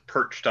 actually, just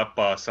perched up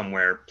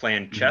somewhere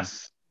playing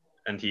chess,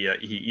 and he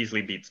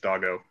easily beats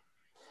Doggo.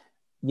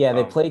 Yeah,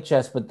 they play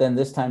chess, but then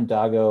this time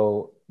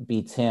Doggo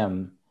beats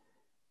him.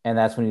 And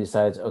that's when he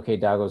decides, okay,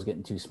 Doggo's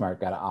getting too smart,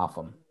 got to off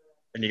him.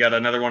 And you got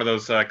another one of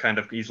those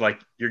he's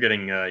like, you're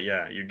getting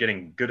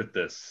good at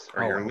this,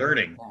 or you're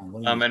learning.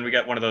 And we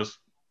got one of those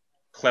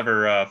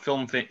clever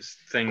film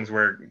things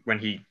where when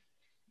he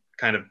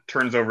kind of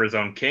turns over his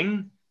own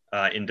king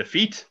in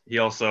defeat, he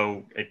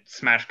also, a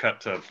smash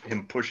cut to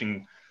him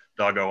pushing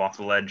Doggo off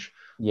the ledge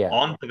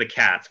onto the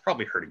cats,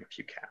 probably hurting a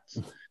few cats.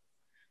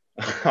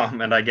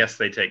 And I guess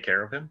they take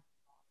care of him.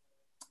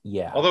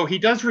 Yeah. Although he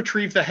does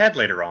retrieve the head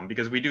later on,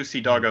 because we do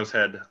see Doggo's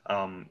head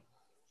in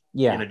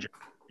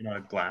a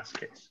glass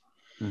case.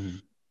 Mm-hmm.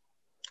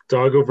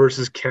 Doggo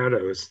versus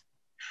Catos.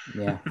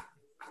 Yeah.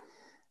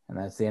 And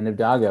that's the end of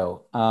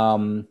Doggo.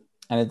 And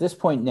at this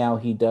point now,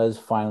 he does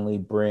finally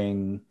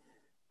bring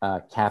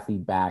Kathy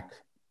back.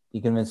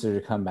 He convinces her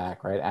to come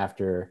back, right?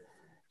 After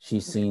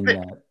she's seen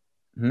that.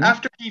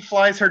 After he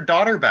flies her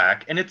daughter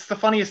back. And it's the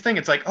funniest thing.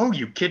 It's like, oh,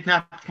 you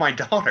kidnapped my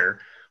daughter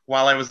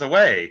while I was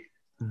away.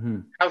 Mm-hmm.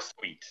 How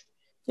sweet.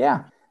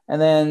 Yeah.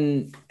 And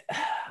then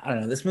I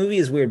don't know, this movie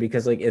is weird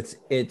because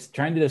it's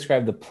trying to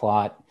describe the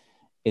plot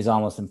is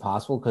almost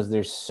impossible because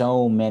there's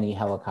so many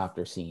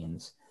helicopter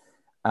scenes.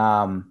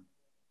 And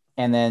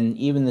then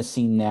even the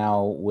scene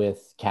now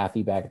with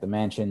Kathy back at the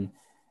mansion,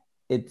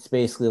 it's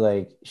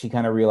basically she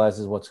kind of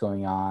realizes what's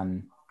going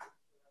on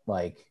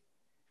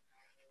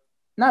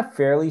not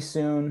fairly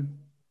soon.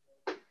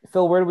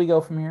 Phil, where do we go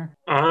from here?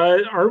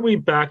 Aren't we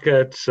back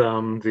at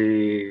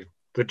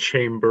the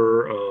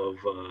chamber of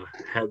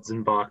heads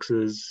and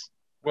boxes?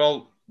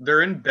 Well,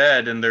 they're in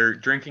bed and they're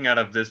drinking out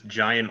of this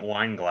giant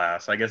wine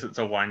glass. I guess it's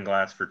a wine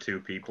glass for two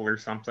people or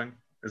something.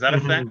 Is that a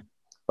thing?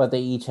 But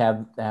they each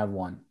have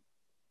one.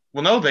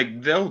 Well, no,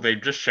 they're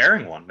just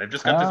sharing one. They've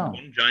just got this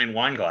one giant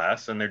wine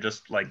glass, and they're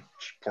just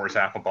she pours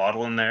half a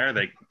bottle in there.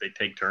 They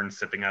take turns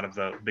sipping out of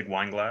the big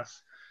wine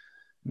glass,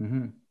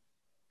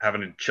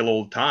 having a chill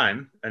old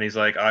time. And he's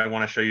like, "I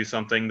want to show you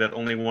something that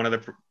only one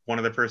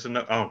other person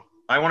knows." Oh,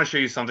 I want to show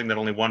you something that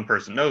only one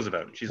person knows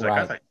about. And she's like,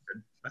 I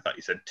thought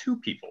you said two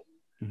people.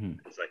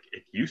 It's like,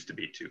 it used to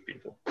be two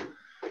people.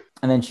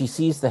 And then she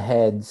sees the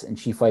heads and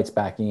she fights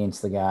back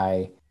against the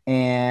guy.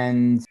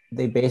 And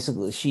they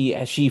basically,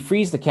 she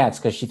frees the cats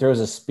because she throws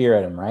a spear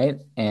at him, right?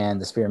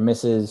 And the spear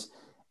misses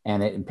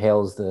and it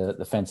impales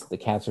the fence that the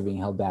cats are being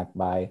held back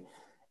by.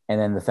 And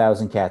then the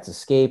 1,000 cats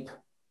escape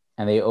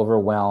and they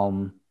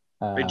overwhelm.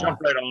 They jump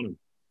right on him.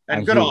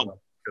 And good on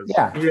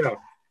them.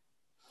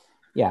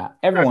 Yeah,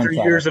 everyone. After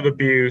years of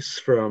abuse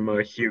from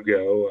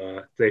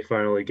Hugo, they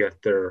finally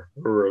get their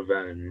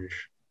revenge.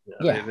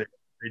 Yeah.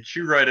 They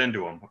chew right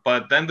into him.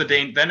 But then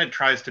then it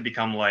tries to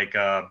become like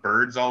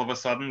birds all of a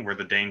sudden, where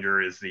the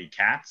danger is the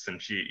cats,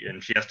 and she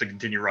has to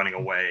continue running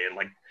away, and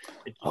like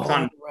it keeps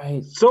on.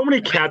 Right. So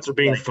many cats are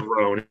being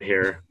thrown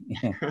here.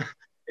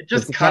 It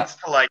just cuts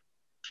to like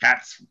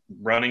cats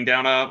running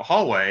down a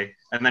hallway,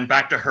 and then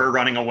back to her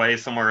running away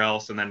somewhere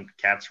else, and then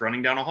cats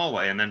running down a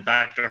hallway, and then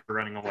back to her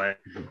running away.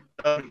 It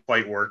doesn't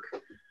quite work.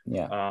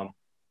 Yeah.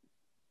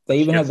 They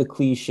even have the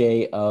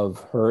cliche of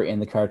her in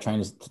the car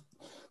trying to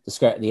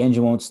the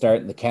engine won't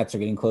start, and the cats are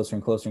getting closer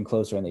and closer and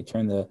closer, and they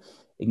turn the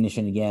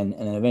ignition again,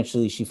 and then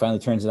eventually she finally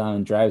turns it on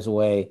and drives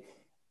away,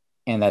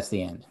 and that's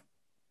the end.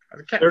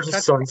 There's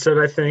a sunset,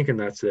 I think, and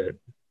that's it.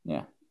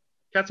 Yeah.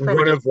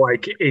 One of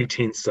like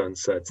 18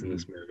 sunsets in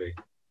this movie.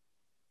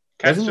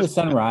 Wasn't it a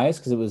sunrise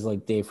because it was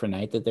like day for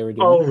night that they were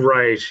doing? Oh,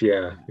 right.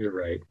 Yeah, you're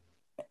right.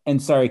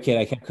 And sorry, kid,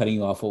 I kept cutting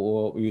you off.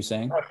 What were you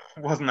saying?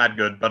 It wasn't that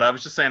good, but I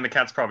was just saying the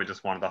cats probably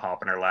just wanted to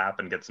hop in her lap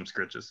and get some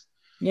scritches.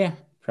 Yeah,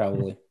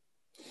 probably.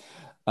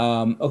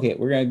 Okay,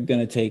 we're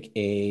gonna take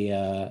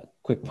a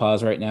quick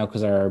pause right now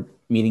because our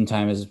meeting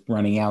time is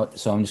running out.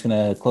 So I'm just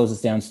gonna close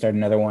this down, start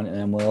another one, and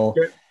then we'll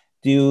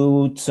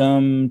do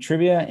some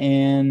trivia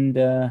and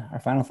our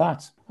final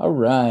thoughts. All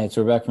right,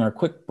 so we're back from our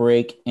quick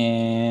break,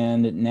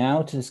 and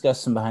now to discuss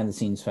some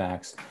behind-the-scenes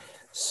facts.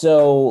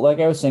 So, like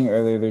I was saying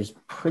earlier, there's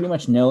pretty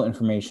much no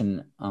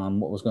information on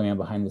what was going on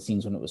behind the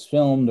scenes when it was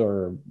filmed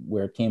or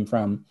where it came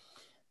from.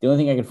 The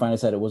only thing I could find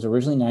is that it was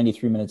originally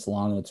 93 minutes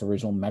long in its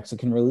original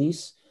Mexican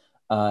release.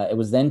 It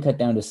was then cut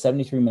down to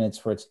 73 minutes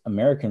for its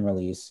American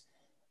release,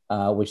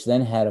 which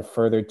then had a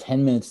further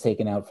 10 minutes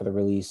taken out for the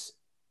release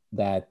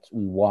that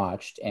we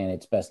watched, and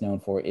it's best known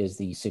for is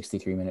the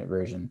 63-minute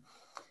version.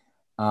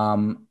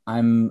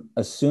 I'm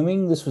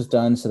assuming this was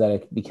done so that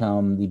it could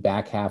become the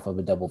back half of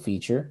a double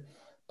feature,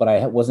 but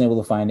I wasn't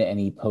able to find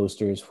any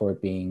posters for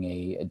it being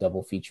a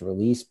double feature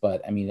release.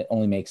 But I mean, it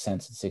only makes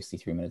sense. It's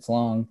 63 minutes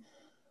long.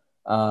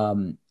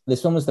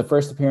 This film was the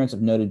first appearance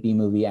of noted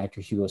B-movie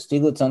actor Hugo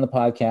Stiglitz on the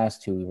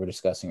podcast, who we were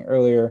discussing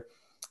earlier.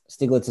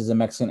 Stiglitz is a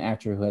Mexican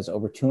actor who has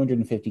over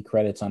 250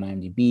 credits on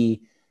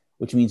IMDb,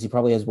 which means he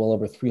probably has well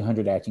over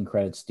 300 acting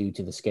credits due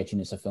to the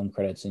sketchiness of film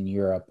credits in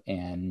Europe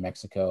and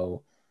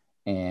Mexico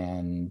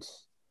and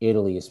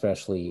Italy,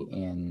 especially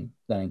in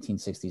the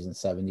 1960s and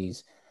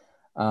 70s.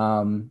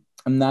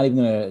 I'm not even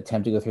going to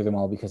attempt to go through them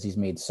all because he's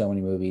made so many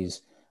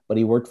movies, but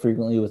he worked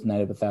frequently with Night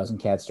of a Thousand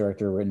Cats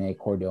director Rene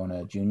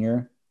Cardona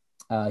Jr.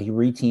 He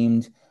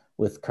reteamed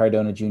with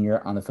Cardona Jr.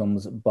 on the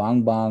films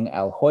Bong Bong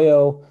Al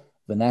Hoyo,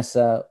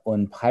 Vanessa,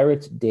 Un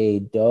Pirate de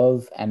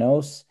Dove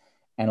Anos,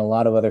 and a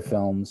lot of other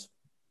films,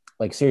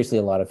 like seriously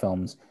a lot of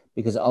films,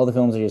 because all the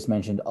films I just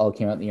mentioned all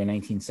came out in the year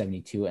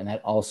 1972, and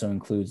that also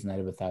includes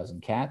Night of a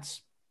Thousand Cats.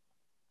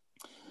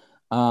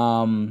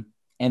 And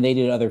they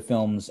did other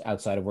films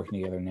outside of working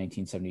together in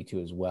 1972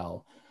 as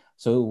well.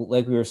 So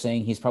like we were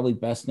saying, he's probably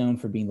best known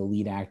for being the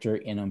lead actor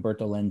in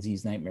Umberto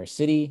Lenzi's Nightmare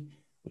City,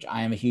 which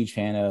I am a huge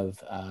fan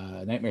of.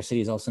 Nightmare City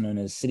is also known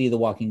as City of the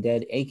Walking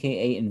Dead,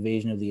 aka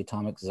Invasion of the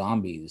Atomic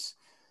Zombies.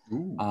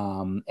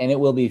 And it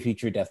will be a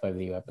future Death by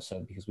Video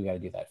episode because we got to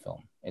do that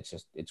film.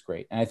 It's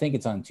great. And I think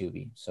it's on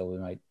Tubi, so we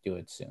might do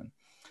it soon.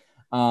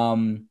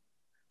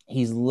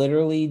 He's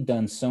literally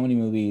done so many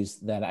movies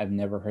that I've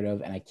never heard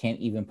of, and I can't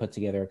even put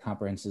together a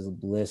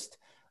comprehensive list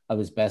of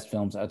his best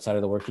films outside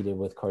of the work he did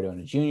with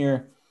Cardona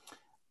Jr.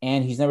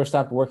 And he's never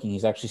stopped working.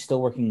 He's actually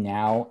still working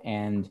now,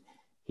 and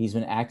he's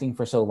been acting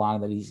for so long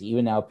that he's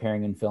even now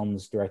appearing in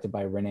films directed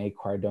by Rene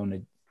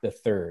Cardona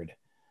III.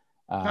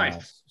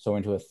 Nice. So we're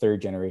into a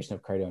third generation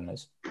of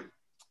Cardonas.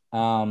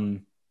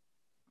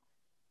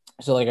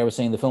 So like I was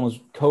saying, the film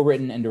was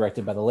co-written and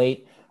directed by the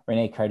late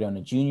Rene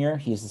Cardona Jr.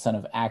 He is the son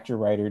of actor,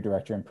 writer,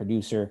 director, and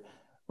producer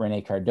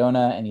Rene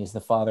Cardona, and he is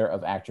the father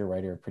of actor,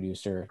 writer,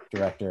 producer,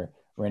 director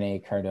Rene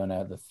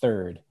Cardona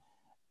III.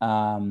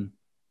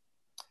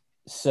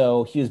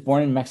 So he was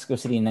born in Mexico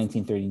City in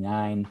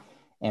 1939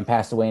 and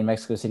passed away in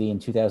Mexico City in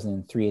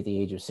 2003 at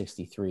the age of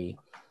 63.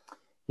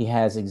 He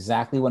has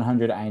exactly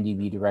 100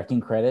 IMDb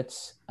directing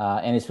credits,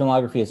 and his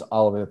filmography is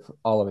all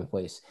over the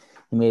place.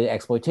 He made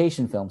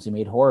exploitation films, he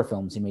made horror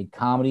films, he made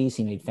comedies,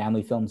 he made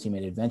family films, he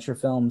made adventure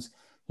films,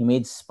 he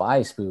made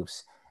spy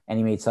spoofs, and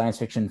he made science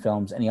fiction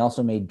films, and he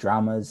also made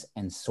dramas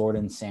and sword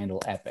and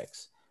sandal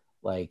epics.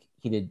 Like,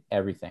 he did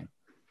everything.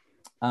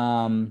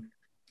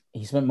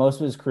 He spent most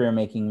of his career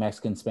making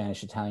Mexican,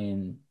 Spanish,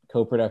 Italian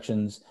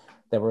co-productions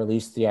that were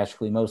released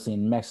theatrically mostly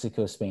in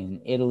Mexico,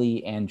 Spain,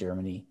 Italy, and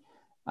Germany,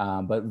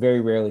 but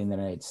very rarely in the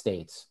United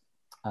States.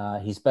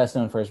 He's best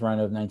known for his run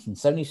of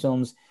 1970s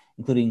films,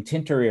 including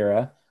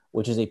Tintorera,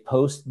 which is a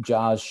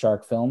post-Jaws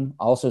shark film,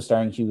 also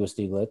starring Hugo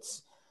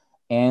Stiglitz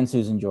and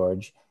Susan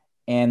George.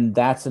 And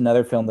that's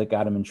another film that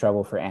got him in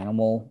trouble for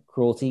animal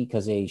cruelty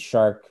because a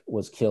shark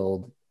was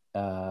killed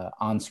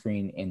on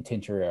screen in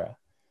Tintorera.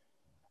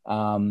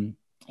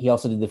 He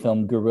also did the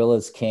film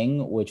Gorilla's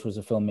King, which was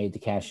a film made to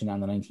cash in on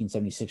the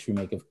 1976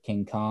 remake of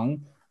King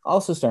Kong,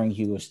 also starring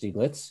Hugo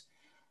Stiglitz.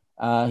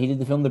 He did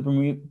the film The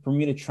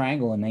Bermuda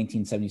Triangle in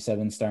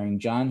 1977, starring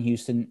John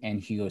Huston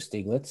and Hugo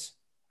Stiglitz.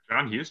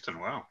 John Huston,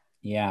 wow.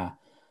 Yeah.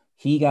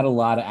 he got a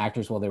lot of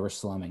actors while they were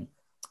slumming.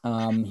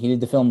 He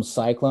did the film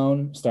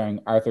Cyclone, starring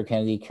Arthur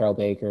Kennedy, Carol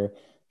Baker,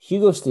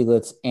 Hugo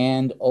Stiglitz,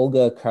 and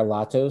Olga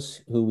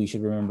Karlatos, who we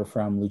should remember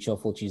from Lucio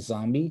Fulci's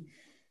Zombie.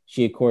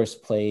 She, of course,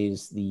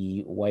 plays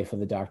the wife of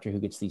the doctor who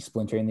gets the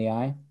splinter in the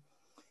eye.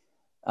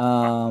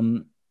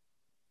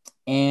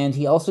 And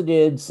he also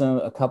did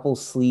a couple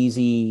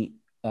sleazy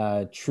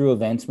true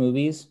events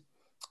movies.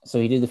 So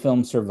he did the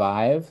film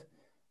Survive,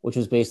 which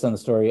was based on the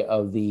story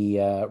of the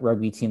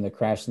rugby team that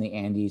crashed in the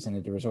Andes and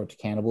had to resort to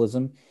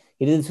cannibalism.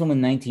 He did this film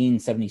in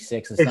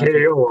 1976. It's not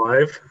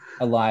Alive.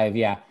 Alive,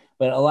 yeah.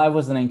 But Alive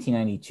was the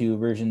 1992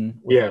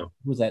 version. Who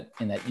was that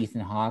in that?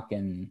 Ethan Hawke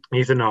and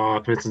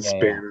Vincent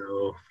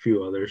Spano, a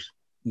few others.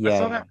 I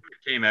saw that when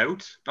it came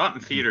out, not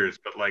in theaters,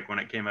 but like when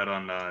it came out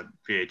on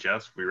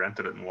VHS, we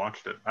rented it and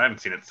watched it. I haven't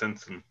seen it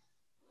since and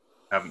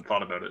haven't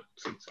thought about it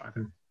since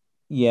either.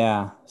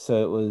 Yeah,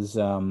 so it was.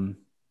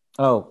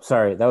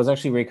 That was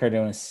actually Ray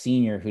Cardona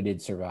Sr. who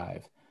did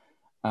Survive.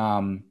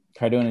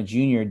 Cardona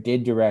Jr.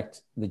 did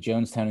direct the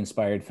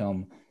Jonestown-inspired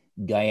film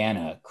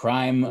Guyana: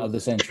 Crime of the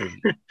Century.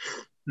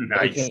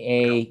 Nice.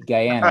 AKA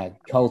Guyana,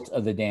 Cult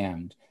of the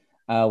Damned,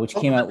 which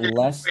came out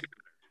less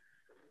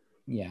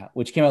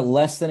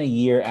than a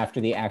year after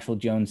the actual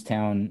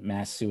Jonestown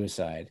mass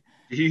suicide.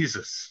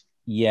 Jesus.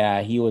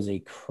 Yeah, he was a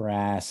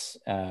crass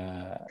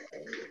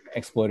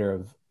exploiter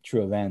of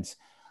true events.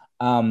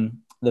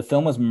 The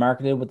film was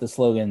marketed with the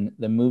slogan,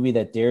 "The movie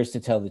that dares to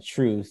tell the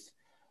truth,"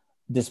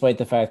 despite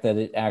the fact that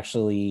it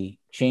actually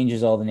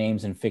changes all the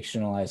names and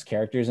fictionalized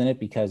characters in it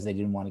because they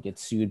didn't want to get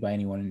sued by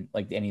anyone,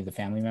 like any of the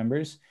family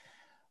members.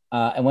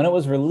 And when it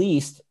was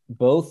released,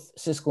 both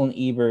Siskel and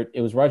Ebert,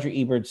 it was Roger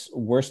Ebert's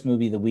worst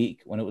movie of the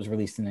week when it was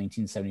released in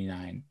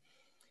 1979.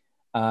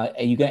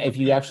 If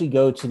you actually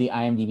go to the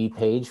IMDb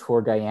page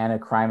for Guyana: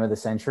 Crime of the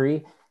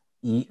Century,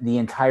 the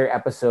entire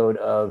episode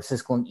of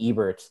Siskel and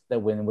Ebert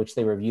in which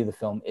they review the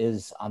film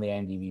is on the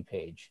IMDb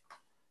page.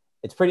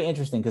 It's pretty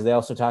interesting because they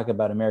also talk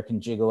about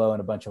American Gigolo and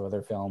a bunch of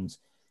other films,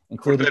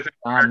 including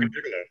American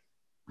Gigolo.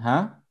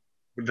 Huh?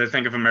 What did they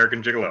think of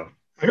American Gigolo?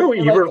 I know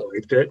Ebert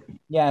liked it.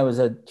 Yeah, it was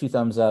a 2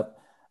 thumbs up,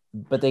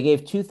 but they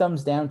gave 2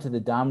 thumbs down to the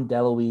Dom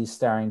DeLuise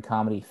starring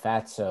comedy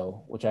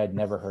Fatso, which I'd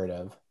never heard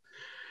of.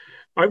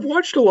 I've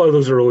watched a lot of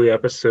those early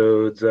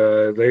episodes.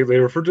 They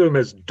refer to them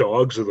as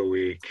Dogs of the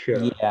Week.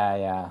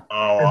 Yeah.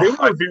 Oh, they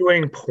were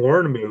reviewing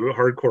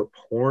hardcore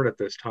porn at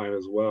this time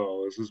as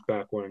well. This is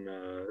back when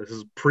this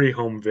is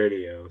pre-home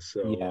video.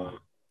 So yeah.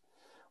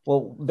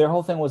 Well, their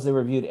whole thing was they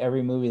reviewed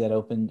every movie that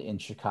opened in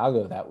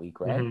Chicago that week,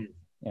 right?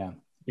 Mm-hmm.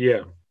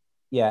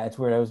 Yeah. It's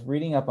weird. I was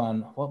reading up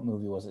on what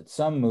movie was it?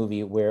 Some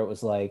movie where it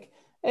was like,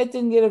 it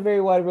didn't get a very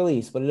wide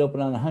release, but it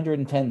opened on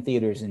 110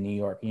 theaters in New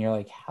York. And you're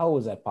like, how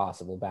was that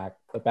possible? Back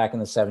in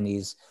the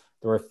 70s,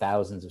 there were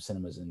thousands of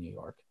cinemas in New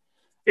York.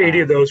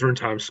 80 of those were in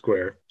Times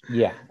Square.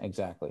 Yeah,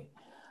 exactly.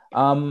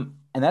 And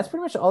that's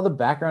pretty much all the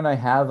background I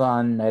have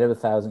on Night of a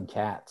Thousand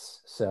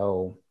Cats.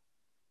 So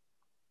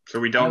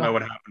we don't know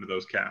what happened to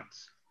those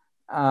cats.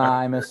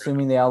 I'm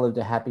assuming they all lived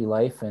a happy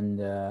life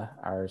and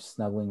are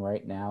snuggling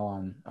right now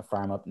on a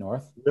farm up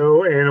north.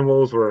 No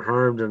animals were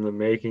harmed in the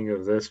making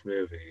of this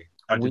movie.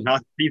 I did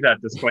not see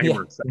that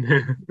disclaimer.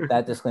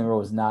 That disclaimer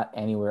was not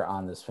anywhere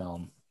on this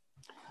film.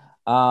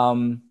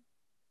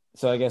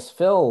 So I guess,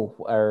 Phil,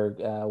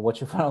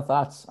 what's your final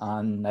thoughts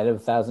on Night of a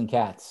Thousand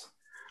Cats?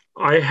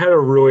 I had a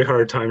really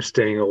hard time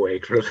staying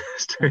awake for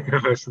this, to be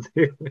honest with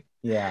you.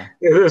 Yeah.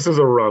 This is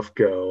a rough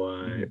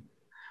go.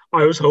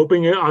 I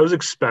was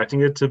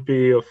expecting it to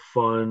be a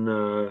fun,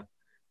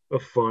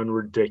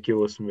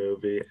 ridiculous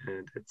movie,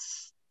 and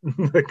it's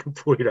the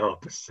complete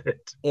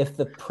opposite. If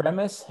the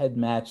premise had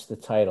matched the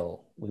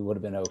title, we would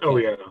have been okay. Oh,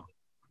 yeah.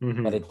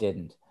 Mm-hmm. But it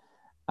didn't.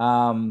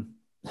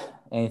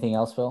 Anything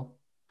else, Phil?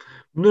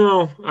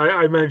 No,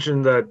 I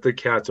mentioned that the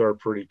cats are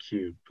pretty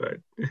cute, but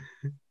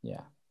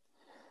yeah.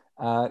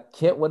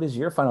 Kit, what is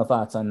your final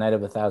thoughts on Night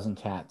of a Thousand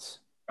Cats?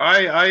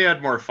 I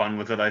had more fun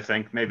with it, I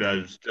think. Maybe I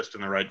was just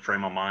in the right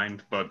frame of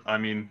mind, but I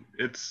mean,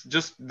 it's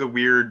just the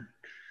weird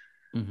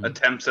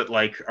attempts at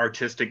like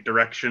artistic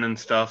direction and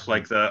stuff,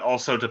 like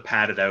also to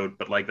pad it out,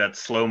 but like that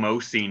slow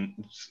motion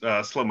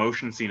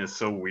scene is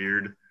so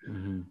weird.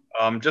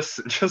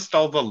 Just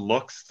all the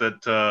looks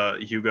that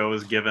Hugo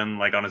is given,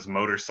 like on his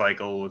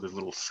motorcycle with his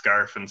little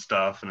scarf and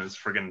stuff and his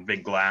friggin'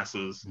 big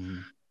glasses.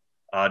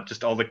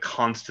 Just all the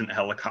constant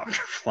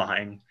helicopter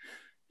flying,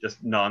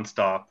 just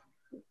nonstop.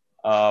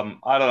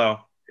 I don't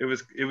know. It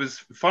was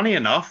funny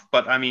enough,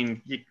 but I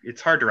mean,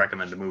 it's hard to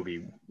recommend a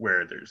movie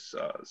where there's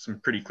some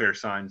pretty clear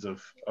signs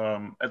of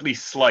at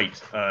least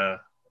slight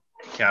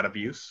cat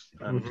abuse.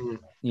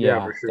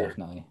 Yeah, for sure.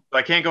 Definitely.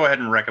 I can't go ahead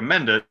and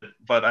recommend it,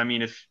 but I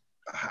mean,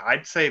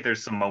 I'd say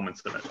there's some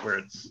moments in it where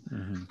it's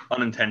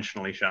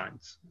unintentionally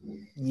shines.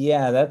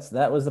 Yeah,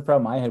 that was the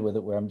problem I had with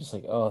it, where I'm just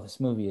like, oh, this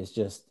movie is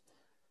just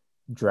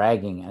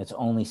dragging, and it's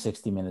only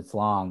 60 minutes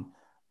long,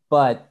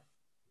 but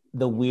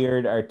the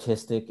weird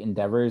artistic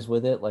endeavors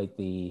with it, like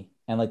the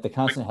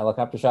constant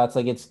helicopter shots,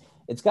 like it's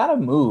got a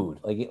mood,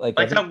 like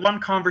that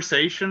one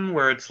conversation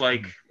where it's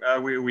like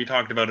we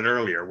talked about it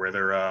earlier, where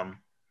they're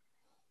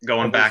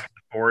going back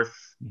and forth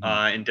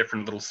in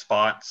different little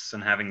spots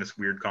and having this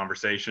weird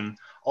conversation.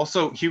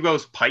 Also,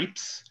 Hugo's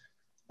pipes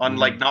on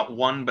like not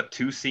one but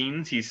two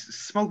scenes, he's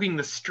smoking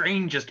the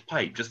strangest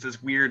pipe, just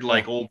this weird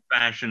like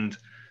old-fashioned,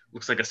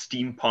 looks like a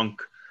steampunk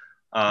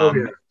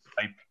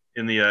pipe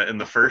in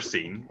the first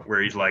scene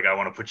where he's like, I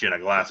want to put you in a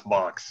glass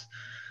box.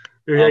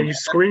 Yeah, you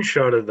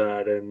screenshotted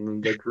that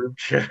in the group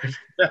chat.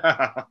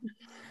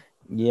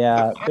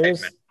 Yeah,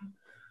 there's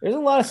a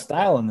lot of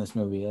style in this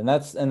movie, and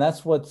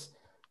that's what's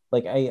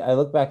like. I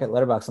look back at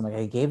Letterboxd, I'm like,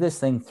 I gave this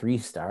thing 3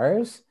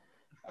 stars,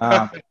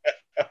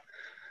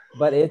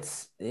 but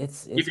it's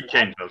you can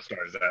change those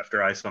stars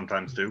after. I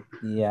sometimes do.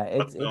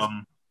 Yeah,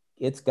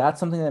 it's got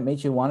something that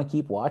makes you want to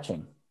keep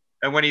watching.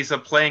 And when he's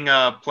playing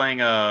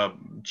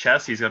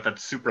chess, he's got that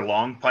super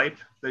long pipe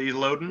that he's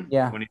loading.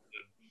 Yeah. When he's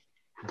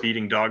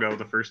beating Doggo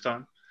the first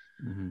time.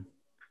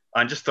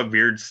 And just the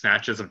weird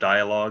snatches of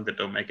dialogue that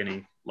don't make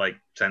any like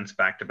sense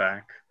back to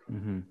back.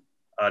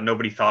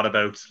 Nobody thought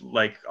about,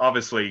 like,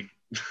 obviously,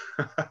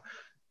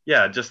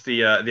 just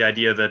the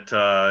idea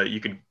that you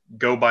could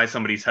go by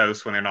somebody's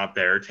house when they're not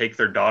there, take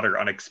their daughter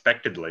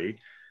unexpectedly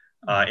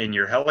in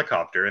your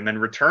helicopter, and then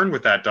return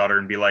with that daughter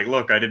and be like,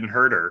 look, I didn't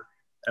hurt her.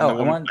 And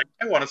the woman's like,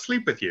 I want to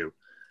sleep with you.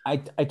 I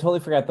totally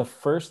forgot the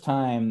first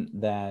time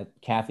that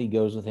Kathy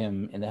goes with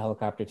him in the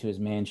helicopter to his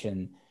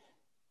mansion,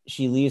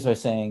 she leaves by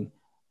saying,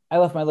 I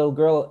left my little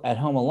girl at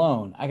home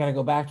alone. I got to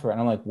go back to her. And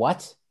I'm like,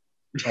 what?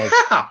 Like,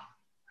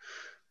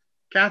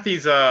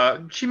 Kathy's,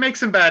 she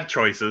makes some bad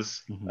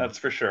choices. That's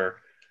for sure.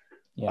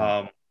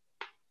 Yeah.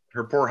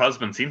 Her poor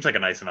husband seems like a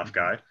nice enough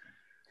guy.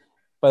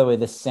 By the way,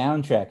 the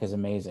soundtrack is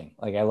amazing.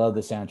 Like, I love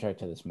the soundtrack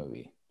to this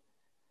movie.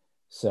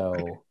 So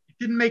it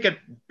didn't make a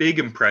big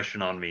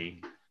impression on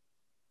me.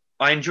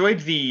 I enjoyed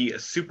the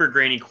super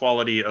grainy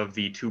quality of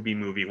the Tubi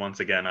movie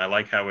once again. I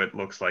like how it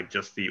looks like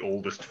just the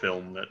oldest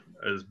film that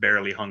is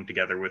barely hung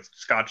together with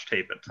Scotch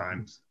tape at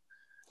times.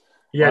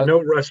 Yeah,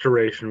 no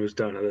restoration was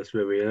done of this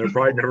movie, and there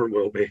probably never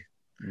will be.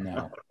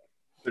 No.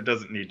 There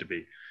doesn't need to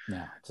be.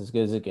 No, it's as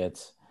good as it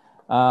gets.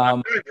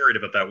 I'm very worried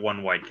about that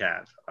one white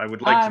cat. I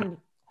would like to know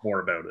more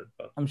about it.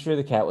 But I'm sure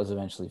the cat was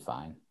eventually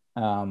fine.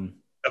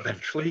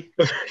 Eventually?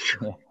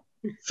 Yeah.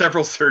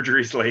 Several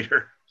surgeries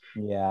later.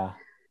 Yeah.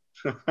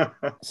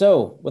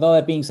 So, with all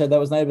that being said, that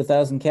was Night of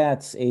 1,000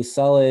 Cats, a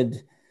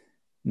solid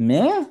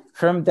meh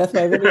from Death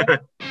by Video.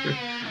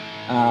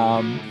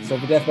 So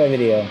for Death by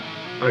Video,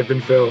 I've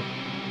been Phil.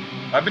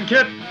 I've been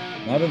Kit.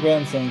 And I've been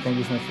Graham saying thank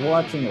you so much for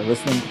watching or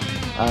listening.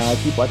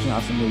 Keep watching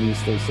awesome movies.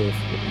 Stay safe.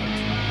 Good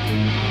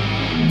night.